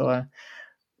Angliára, szóval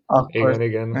akkor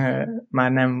igen.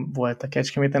 Már nem volt a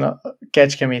Kecskeméten. A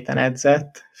Kecskeméten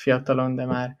edzett fiatalon, de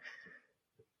már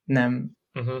nem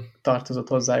tartozott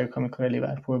hozzájuk, amikor a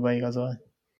Liverpoolba igazolt.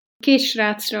 Két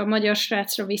srácra, a magyar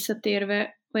srácra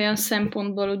visszatérve, olyan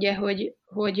szempontból ugye,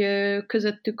 hogy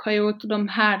közöttük, ha jól tudom,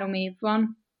 3 év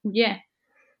van, ugye?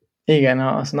 Igen,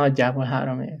 az nagyjából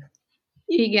 3 év.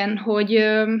 Igen, hogy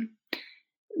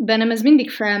bennem ez mindig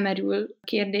felmerül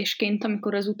kérdésként,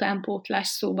 amikor az utánpótlás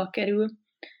szóba kerül,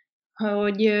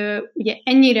 hogy ugye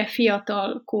ennyire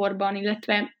fiatal korban,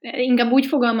 illetve inkább úgy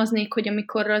fogalmaznék, hogy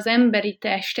amikor az emberi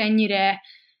test ennyire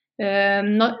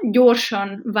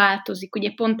gyorsan változik,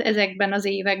 ugye pont ezekben az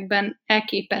években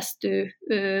elképesztő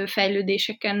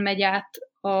fejlődéseken megy át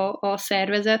a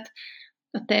szervezet,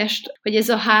 a test, hogy ez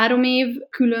a 3 év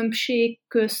különbség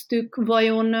köztük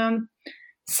vajon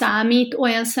számít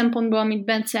olyan szempontból, amit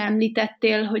Bence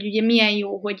említettél, hogy ugye milyen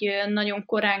jó, hogy nagyon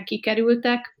korán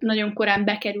kikerültek, nagyon korán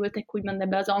bekerültek úgymond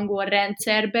ebbe az angol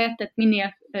rendszerbe, tehát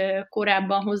minél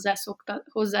korábban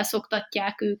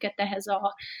hozzászoktatják őket ehhez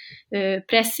a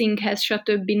pressinghez,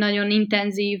 stb. Nagyon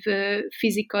intenzív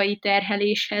fizikai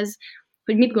terheléshez,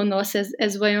 hogy mit gondolsz,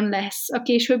 ez vajon lesz a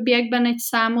későbbiekben egy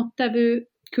számottevő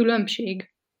különbség?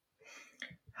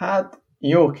 Hát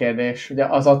jó kérdés, ugye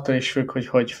az attól is függ,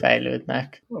 hogy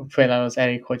fejlődnek. Például az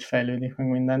Erik hogy fejlődik meg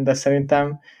minden, de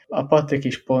szerintem a Patrik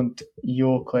is pont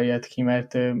jókor jött ki,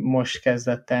 mert ő most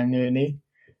kezdett el nőni,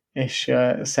 és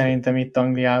szerintem itt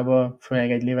Angliában,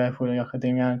 főleg egy Liverpooli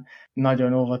akadémián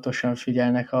nagyon óvatosan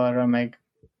figyelnek arra, meg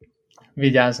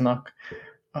vigyáznak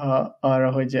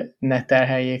arra, hogy ne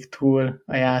terheljék túl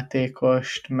a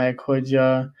játékost, meg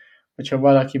hogyha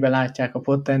valakiben látják a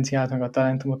potenciált, meg a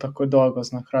talentumot, akkor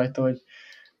dolgoznak rajta, hogy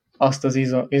azt az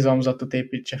izomzatot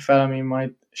építse fel, ami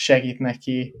majd segít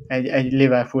neki egy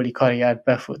Liverpooli karriert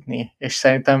befutni. És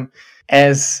szerintem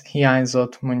ez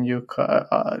hiányzott mondjuk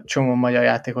a csomó magyar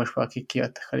játékosból, akik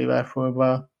kijöttek a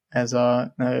Liverpoolba,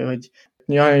 hogy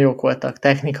nagyon jók voltak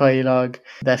technikailag,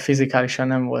 de fizikálisan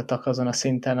nem voltak azon a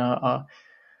szinten,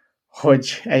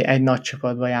 hogy egy nagy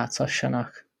csapatban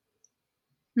játszhassanak.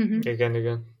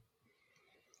 Igen.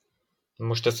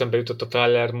 Most eszembe jutott a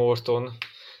Tyler Morton,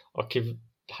 aki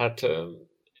hát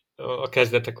a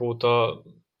kezdetek óta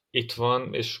itt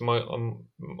van, és majd,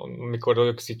 amikor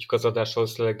rögzítjük az adást,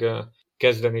 valószínűleg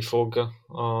kezdeni fog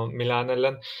a Milán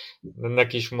ellen. De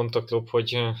neki is mondta Klopp,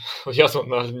 hogy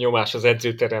azonnal nyomás az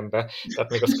edzőterembe.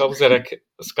 Tehát még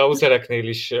a scousereknél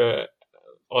is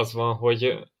az van,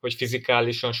 hogy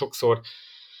fizikálisan sokszor,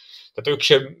 tehát ők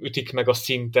sem ütik meg a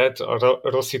szintet, a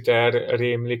Rossiter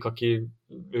rémlik, aki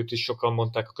őt is sokan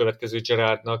mondták a következő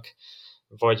Gerrardnak,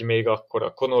 vagy még akkor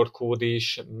a Conor Cody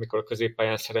is, mikor a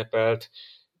középpályán szerepelt,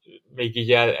 még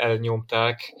így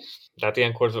elnyomták. Tehát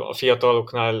ilyenkor a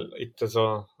fiataloknál itt ez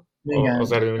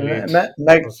az erőnlét.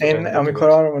 Amikor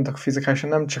arra mondok fizikálisan,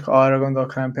 nem csak arra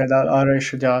gondolok, hanem például arra is,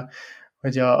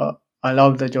 hogy a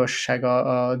labda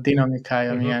gyorsasága, a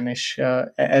dinamikája milyen, és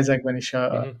ezekben is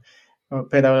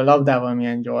például a labdával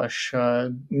milyen gyors,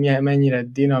 mennyire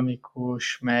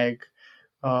dinamikus, meg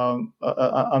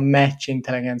a meccs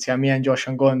intelligencia, milyen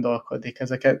gyorsan gondolkodik.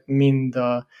 Ezeket mind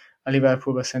a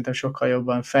Liverpoolban szerintem sokkal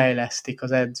jobban fejlesztik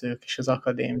az edzők és az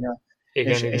akadémia.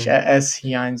 És ez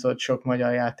hiányzott sok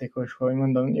magyar játékosból, hogy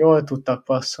mondom, jól tudtak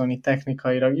passzolni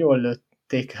technikailag, jól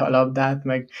lőtték a labdát,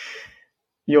 meg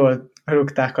jól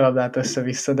rúgták a labdát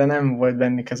össze-vissza, de nem volt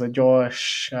bennük ez a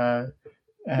gyors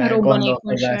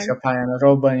gondolkodás a pályán, a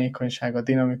robbanékonyság, a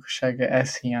dinamikusság,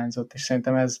 ez hiányzott, és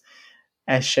szerintem ez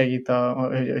segít,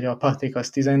 hogy a Patrik az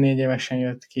 14 évesen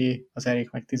jött ki, az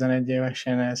Erik meg 11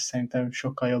 évesen, ezt szerintem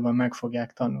sokkal jobban meg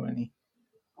fogják tanulni.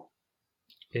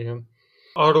 Igen.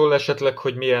 Arról esetleg,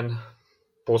 hogy milyen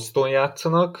poszton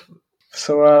játszanak?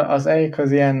 Szóval az Erik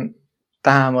az ilyen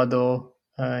támadó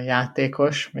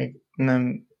játékos, még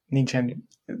nincsen,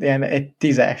 ilyen egy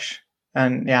 10-es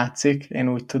játszik, én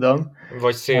úgy tudom.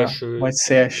 Vagy szélső. Vagy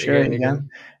szélső,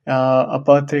 igen. A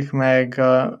Patrik meg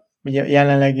ugye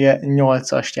jelenleg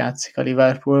 8-ast játszik a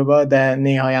Liverpoolba, de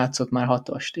néha játszott már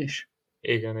 6-ost is.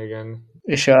 Igen.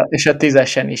 És a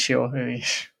 10-esen is jó, ő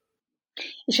is.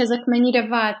 És ezek mennyire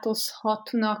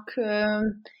változhatnak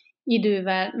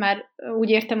idővel? Már úgy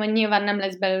értem, hogy nyilván nem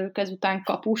lesz belőlük ezután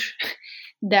kapus,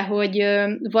 de hogy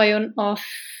vajon a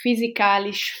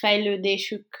fizikális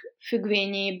fejlődésük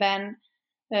függvényében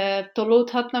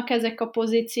tolódhatnak ezek a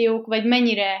pozíciók, vagy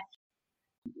mennyire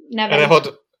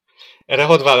Erre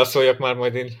hadd válaszoljak már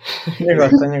majd én.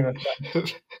 Nyugodtan.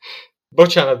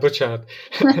 Bocsánat.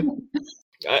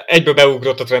 Egyből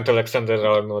beugrott a Trent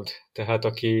Alexander-Arnold, tehát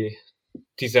aki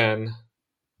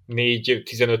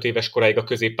 14-15 éves koráig a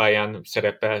középpályán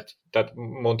szerepelt, tehát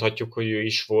mondhatjuk, hogy ő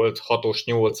is volt 6-os,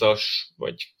 8-as,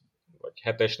 vagy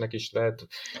 7-esnek is lehet.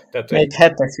 Tehát még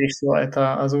 7-es is volt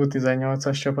az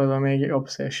U18-as csapatban, még jobb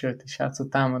szélsőt is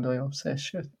játszott, támadó jobb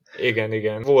szélsőt.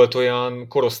 Igen. Volt olyan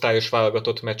korosztályos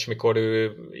válogatott meccs, mikor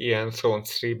ő ilyen front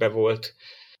three-be volt.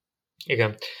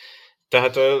 Igen.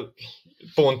 Tehát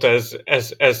pont ez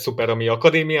szuper a mi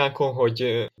akadémiánkon,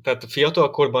 hogy tehát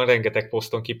fiatalkorban rengeteg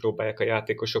poszton kipróbálják a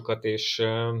játékosokat, és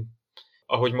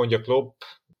ahogy mondja Klopp,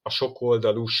 a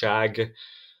sokoldalúság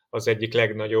az egyik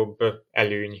legnagyobb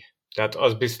előny. Tehát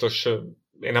az biztos,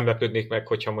 én nem lepődnék meg,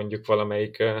 hogyha mondjuk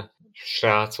valamelyik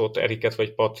srácot, Eriket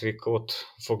vagy Patrikot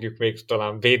fogjuk még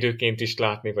talán védőként is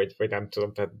látni, vagy nem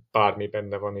tudom, tehát bármi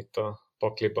benne van itt a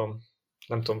pakliban.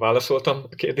 Nem tudom, válaszoltam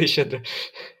a kérdésedre?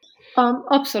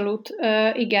 Abszolút,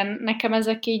 igen, nekem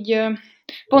ezek így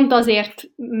pont azért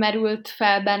merült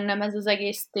fel bennem ez az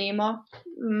egész téma.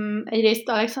 Egyrészt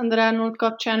Alexander Arnold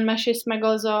kapcsán, másrészt meg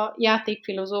az a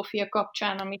játékfilozófia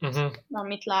kapcsán,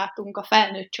 amit látunk a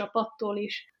felnőtt csapattól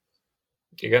is.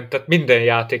 Igen, tehát minden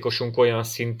játékosunk olyan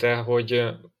szinte, hogy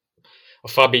a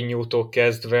Fabinho-tól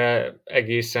kezdve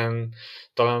egészen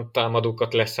talán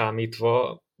támadókat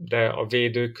leszámítva, de a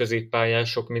védők,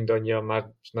 középpályások mindannyian már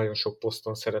nagyon sok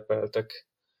poszton szerepeltek.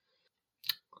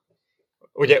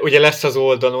 Ugye lesz az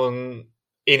oldalon,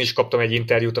 én is kaptam egy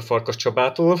interjút a Farkas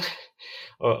Csabától,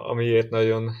 amiért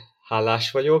nagyon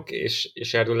hálás vagyok,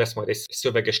 és erről lesz majd egy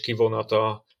szöveges kivonat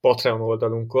a Patreon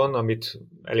oldalunkon, amit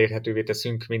elérhetővé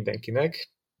teszünk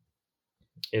mindenkinek,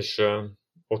 és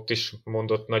ott is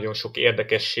mondott nagyon sok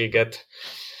érdekességet.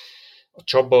 A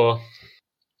Csaba...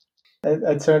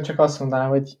 Egyszerűen csak azt mondanám,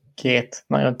 hogy két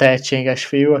nagyon tehetséges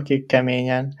fiú, akik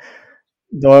keményen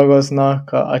dolgoznak.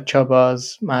 A Csaba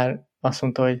az már azt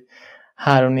mondta, hogy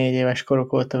 3-4 éves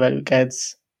koruk óta velük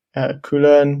edz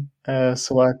külön,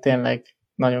 szóval tényleg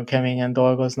nagyon keményen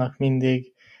dolgoznak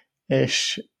mindig,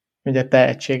 és ugye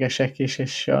tehetségesek is,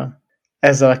 és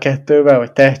ezzel a kettővel,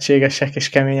 hogy tehetségesek és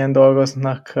keményen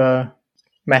dolgoznak,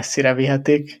 messzire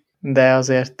vihetik, de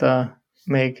azért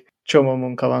még csomó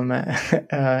munka van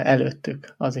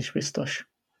előttük, az is biztos.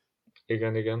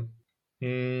 Igen.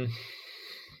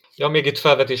 Ja, még itt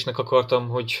felvetésnek akartam,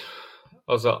 hogy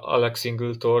az a Alex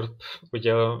Singlethorpe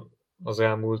ugye az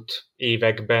elmúlt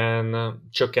években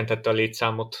csökkentette a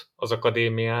létszámot az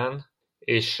akadémián,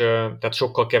 és tehát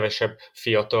sokkal kevesebb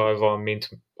fiatal van, mint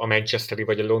a manchesteri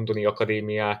vagy a londoni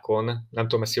akadémiákon. Nem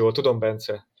tudom, ezt jól tudom,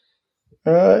 Bence?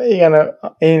 Igen,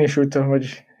 én is úgy tudom,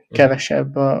 hogy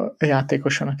kevesebb a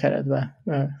játékoson a keretben.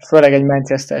 Főleg egy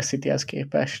Manchester Cityhez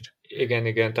képest.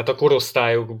 Igen, tehát a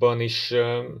korosztályokban is,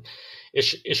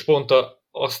 és pont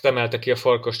azt emelte ki a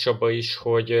Farkas Csaba is,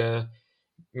 hogy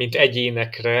mint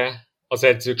egyénekre az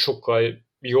edzők sokkal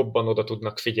jobban oda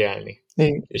tudnak figyelni.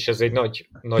 Igen. És ez egy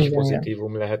nagy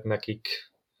pozitívum lehet nekik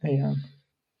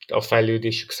a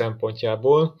fejlődésük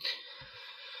szempontjából.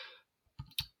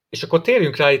 És akkor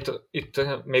térjünk rá, itt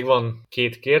még van 2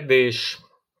 kérdés.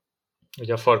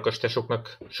 Ugye a Farkas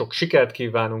tesóknak sok sikert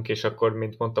kívánunk, és akkor,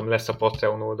 mint mondtam, lesz a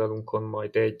Patreon oldalunkon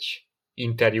majd egy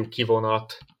interjú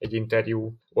kivonat, egy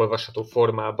interjú olvasható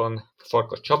formában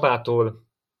Farkas Csabától.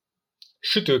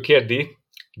 Sütő kérdi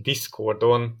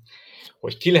Discordon,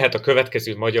 hogy ki lehet a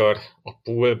következő magyar a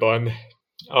poolban,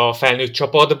 a felnőtt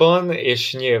csapatban,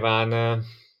 és nyilván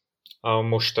a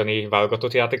mostani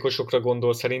válogatott játékosokra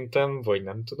gondol szerintem, vagy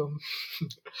nem tudom.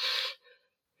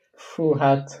 Fú,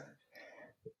 hát...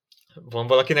 Van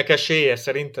valakinek esélye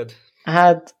szerinted?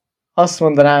 Hát azt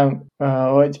mondanám,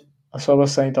 hogy a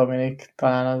Szoboszlai Dominik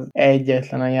talán az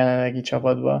egyetlen a jelenlegi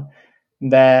csapatban,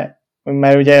 de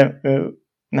mert ugye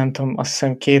nem tudom, azt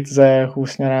hiszem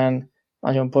 2020 nyarán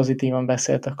nagyon pozitívan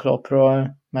beszélt a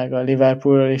Kloppról, meg a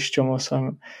Liverpoolról is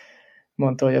csomószor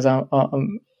mondta, hogy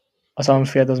az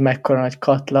Anfield az mekkora nagy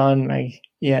katlan, meg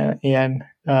ilyen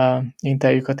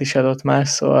interjúkat is adott már,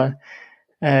 szóval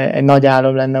egy nagy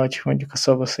álom lenne, hogy mondjuk a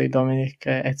Szoboszlai Dominik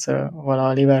egyszer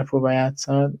valaha Liverpoolban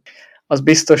játszana. Az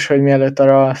biztos, hogy mielőtt a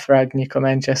Ralf Rangnick a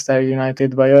Manchester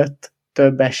Unitedba jött,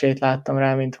 több esélyt láttam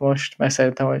rá, mint most, mert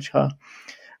szerintem, hogyha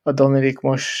a Dominik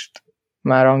most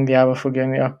már Angliába fog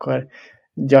jönni, akkor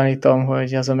gyanítom,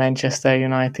 hogy az a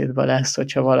Manchester Unitedba lesz,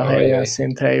 hogyha valaha olyan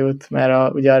szintre jut,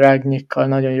 mert ugye a Rangnickkal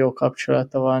nagyon jó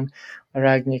kapcsolata van, a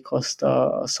Rangnick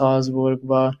hozta a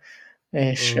Salzburgba,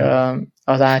 és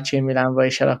az AC Milánba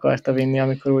is el akarta vinni,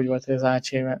 amikor úgy volt, hogy az AC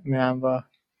Milánba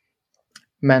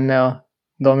menne a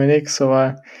Dominik,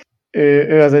 szóval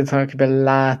ő az egyetlen, akiben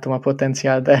látom a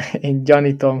potenciál, de én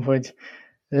gyanítom, hogy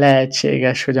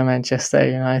lehetséges, hogy a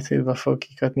Manchester Unitedba fog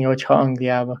kikötni, hogyha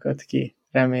Angliába köt ki.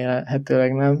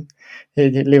 Remélhetőleg nem,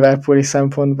 egy Liverpooli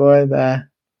szempontból,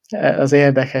 de az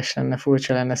érdekes lenne,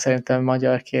 furcsa lenne szerintem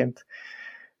magyarként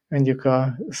mondjuk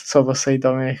a Szoboszlai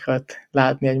Dominikat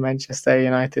látni egy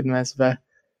Manchester United mezbe.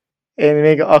 Én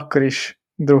még akkor is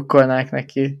drukkolnák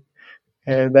neki,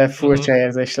 de furcsa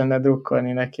érzés lenne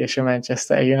drukkolni neki, és a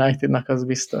Manchester Unitednak az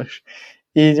biztos.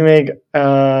 Így még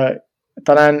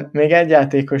talán még egy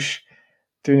játékos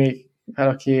tűnik el,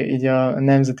 aki így a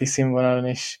nemzeti színvonalon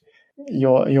is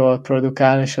jól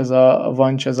produkál, és az a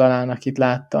Vancsa Zalán, akit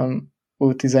láttam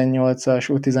U18-as,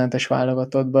 U17-es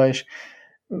válogatottban, és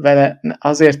vele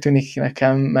azért tűnik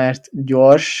nekem, mert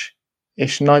gyors,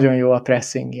 és nagyon jó a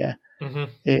pressingje.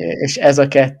 És ez a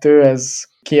kettő, ez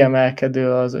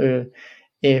kiemelkedő az ő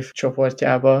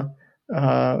évcsoportjába,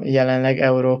 jelenleg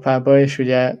Európába, és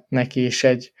ugye neki is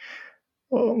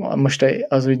most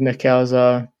az ügynöke az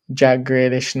a Jack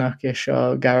Grealishnak és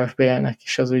a Gareth Bale-nek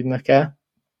is az ügynöke,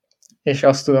 és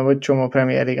azt tudom, hogy csomó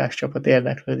Premier Ligás csapat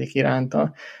érdeklődik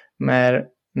iránta, mert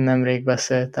nemrég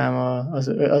beszéltem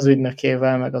az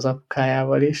ügynökével, meg az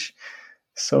apukájával is,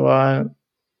 szóval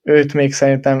őt még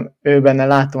szerintem, ő benne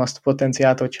látom azt a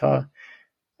potenciált,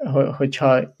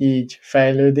 hogyha így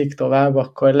fejlődik tovább,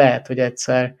 akkor lehet, hogy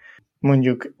egyszer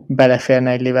mondjuk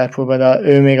beleférne egy Liverpoolba, de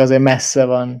ő még azért messze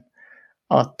van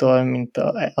attól, mint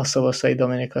a Szoboszlai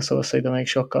Dominik. A Szoboszlai Dominik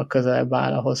sokkal közelebb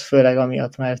áll ahhoz, főleg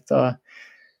amiatt, mert a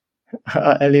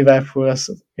Liverpool,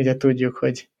 azt ugye tudjuk,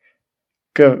 hogy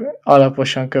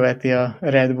alaposan követi a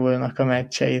Red Bullnak a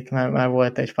meccseit, mert már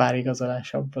volt egy pár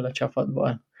igazolás abból a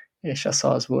csapatból, és a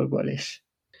Salzburgból is.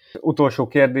 Utolsó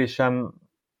kérdésem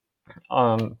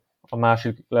a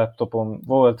másik laptopom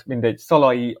volt, mindegy,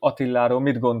 Szalai Attiláról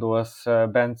mit gondolsz,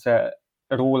 Bence,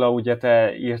 róla? Ugye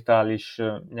te írtál is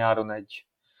nyáron egy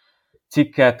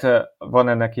cikket,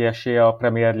 van-e neki esélye a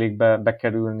Premier League-be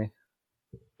bekerülni?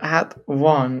 Hát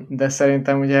van, de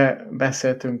szerintem ugye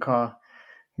beszéltünk a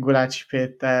Gulácsi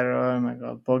Péterről, meg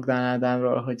a Bogdán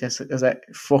Ádámról, hogy ez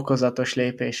fokozatos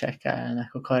lépések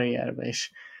kellnek a karrierbe,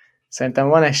 és szerintem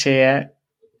van esélye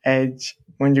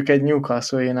mondjuk egy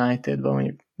Newcastle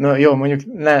Unitedban, mondjuk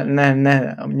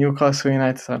ne a Newcastle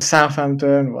United,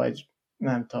 Southampton, vagy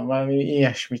nem tudom, valami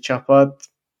ilyesmi csapat,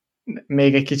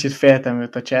 még egy kicsit féltem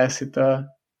őt a Chelsea-től,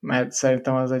 mert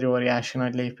szerintem az egy óriási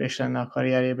nagy lépés lenne a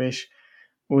karrierébe, és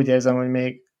úgy érzem, hogy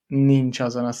még nincs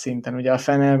azon a szinten. Ugye a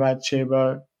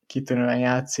Fenerbahce-ből kitűnően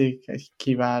játszik, egy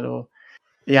kiváló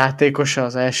játékosa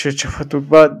az első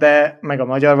csapatukban, de meg a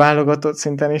magyar válogatott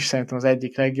szinten is, szerintem az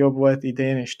egyik legjobb volt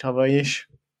idén és tavaly is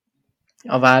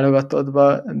a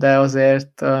válogatottban, de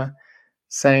azért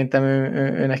szerintem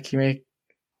ő neki még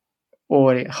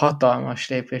hatalmas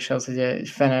lépés az, hogy egy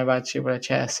Fenerbahce-ból a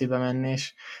Chelsea-be menni,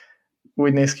 és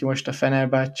úgy néz ki most a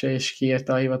Fenerbahce, és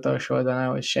kiírta a hivatalos oldalán,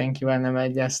 hogy senkivel nem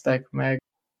egyeztek meg.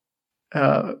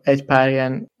 Egy pár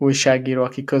ilyen újságíró,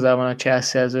 aki közel van a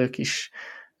Chelsea-hez, ők is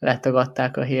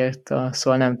letagadták a hírt,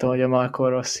 szóval nem tudom, hogy a Marco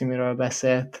Rossi miről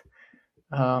beszélt,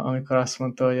 amikor azt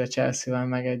mondta, hogy a Chelsea-vel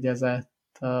megegyezett.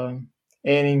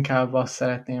 Én inkább azt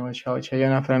szeretném, hogyha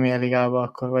jön a Premier Ligába,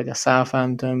 akkor vagy a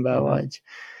Southamptonbe, vagy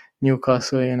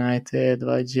Newcastle United,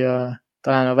 vagy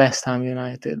talán a West Ham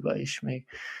Unitedba is még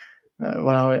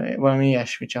valami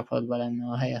ilyesmi csapatban lenne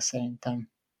a helye szerintem.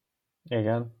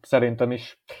 Igen, szerintem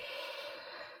is.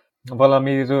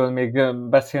 Valamiről még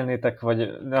beszélnétek,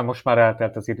 vagy nem, most már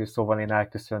eltelt az idő, szóval én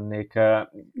elköszönnék.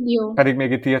 Jó. Pedig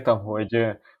még itt írtam,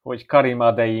 hogy Karim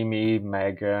Adeyemi,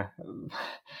 meg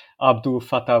Abdul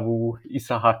Fatawu,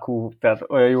 Isahaku, tehát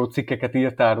olyan jó cikkeket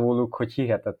írtál róluk, hogy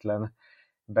hihetetlen,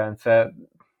 Bence.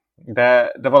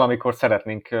 De valamikor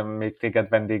szeretnénk még téged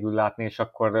vendégül látni, és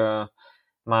akkor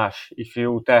más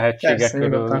ifjú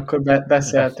tehetségekről akkor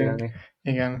beszéltünk.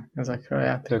 Igen, ezekről a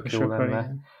játékosokról. Tök jó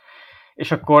lenne.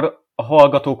 És akkor a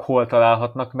hallgatók hol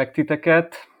találhatnak meg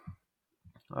titeket?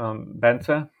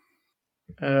 Bence?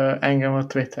 Engem a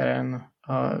Twitteren,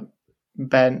 a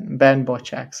Ben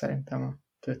Bocsák szerintem a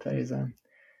Twitterizen.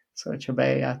 Szóval, ha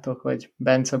beírjátok, hogy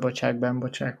Bence Bocsák, Ben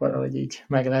Bocsák, valahogy így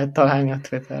meg lehet találni a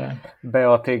Twitteren.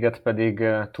 A téged pedig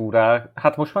túrák.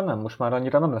 Hát most már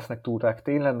annyira nem lesznek túrák,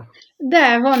 tényleg?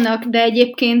 De vannak, de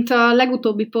egyébként a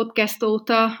legutóbbi podcast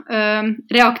óta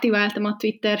reaktiváltam a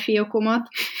Twitter fiókomat,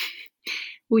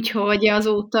 úgyhogy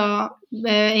azóta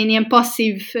én ilyen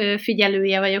passzív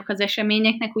figyelője vagyok az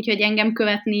eseményeknek, úgyhogy engem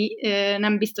követni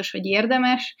nem biztos, hogy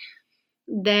érdemes,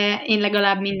 de én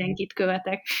legalább mindenkit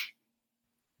követek.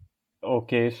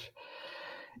 Oké,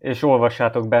 és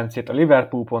olvassátok Bencét a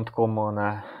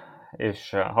liverpool.com-on, és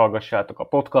hallgassátok a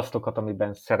podcastokat,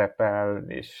 amiben szerepel,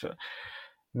 és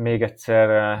még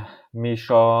egyszer,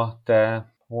 Misha,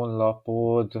 te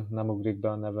honlapod, nem ugrik be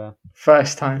a neve.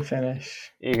 First time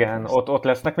finish. Igen, ott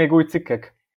lesznek még új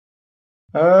cikkek?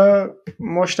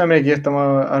 Most nemrég írtam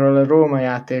arról a Róma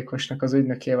játékosnak, az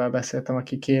ügynökével beszéltem,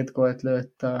 aki 2 gólt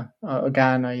lőtt a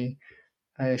gánai,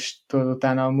 és tudod,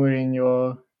 utána a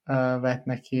Mourinho vett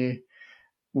neki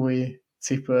új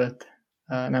cipőt.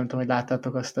 Nem tudom, hogy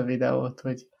láttátok azt a videót,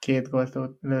 hogy 2 gólt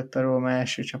lőtt a Róma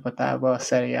első csapatába, a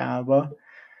Serie A-ba,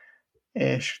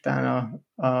 és utána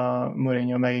a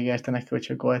Mourinho megígérte neki, hogy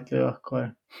ha gólt lő,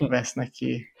 akkor vesz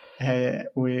neki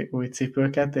új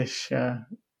cipőket, és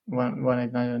van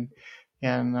egy nagyon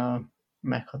ilyen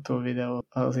megható videó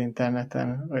az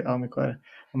interneten, amikor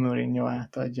a Mourinho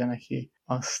átadja neki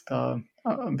azt a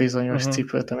bizonyos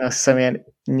cipőt, ami azt hiszem ilyen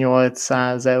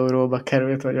 800 euróba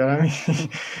került, vagy valami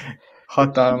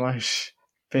hatalmas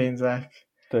pénzek.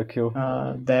 Tök jó.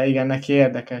 De igen, neki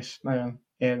érdekes, nagyon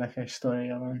érdekes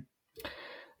sztoria van.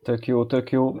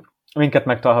 Tök jó. Minket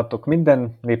megtalálhattok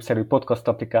minden népszerű podcast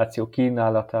applikáció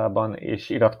kínálatában, és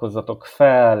iratkozzatok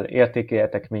fel,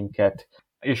 értékeljetek minket,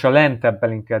 és a lentebb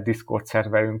belinkelt Discord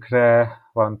szerverünkre,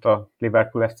 valamint a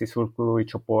Liverpool FC szurkolói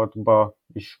csoportba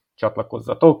is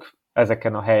csatlakozzatok.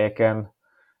 Ezeken a helyeken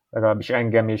legalábbis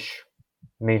engem is,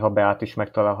 néha Beát is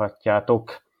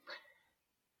megtalálhatjátok.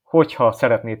 Hogyha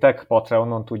szeretnétek,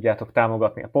 Patreonon tudjátok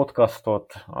támogatni a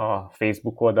podcastot, a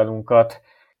Facebook oldalunkat.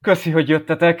 Köszi, hogy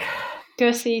jöttetek!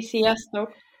 Köszi,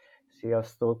 sziasztok!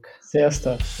 Sziasztok!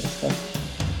 Sziasztok!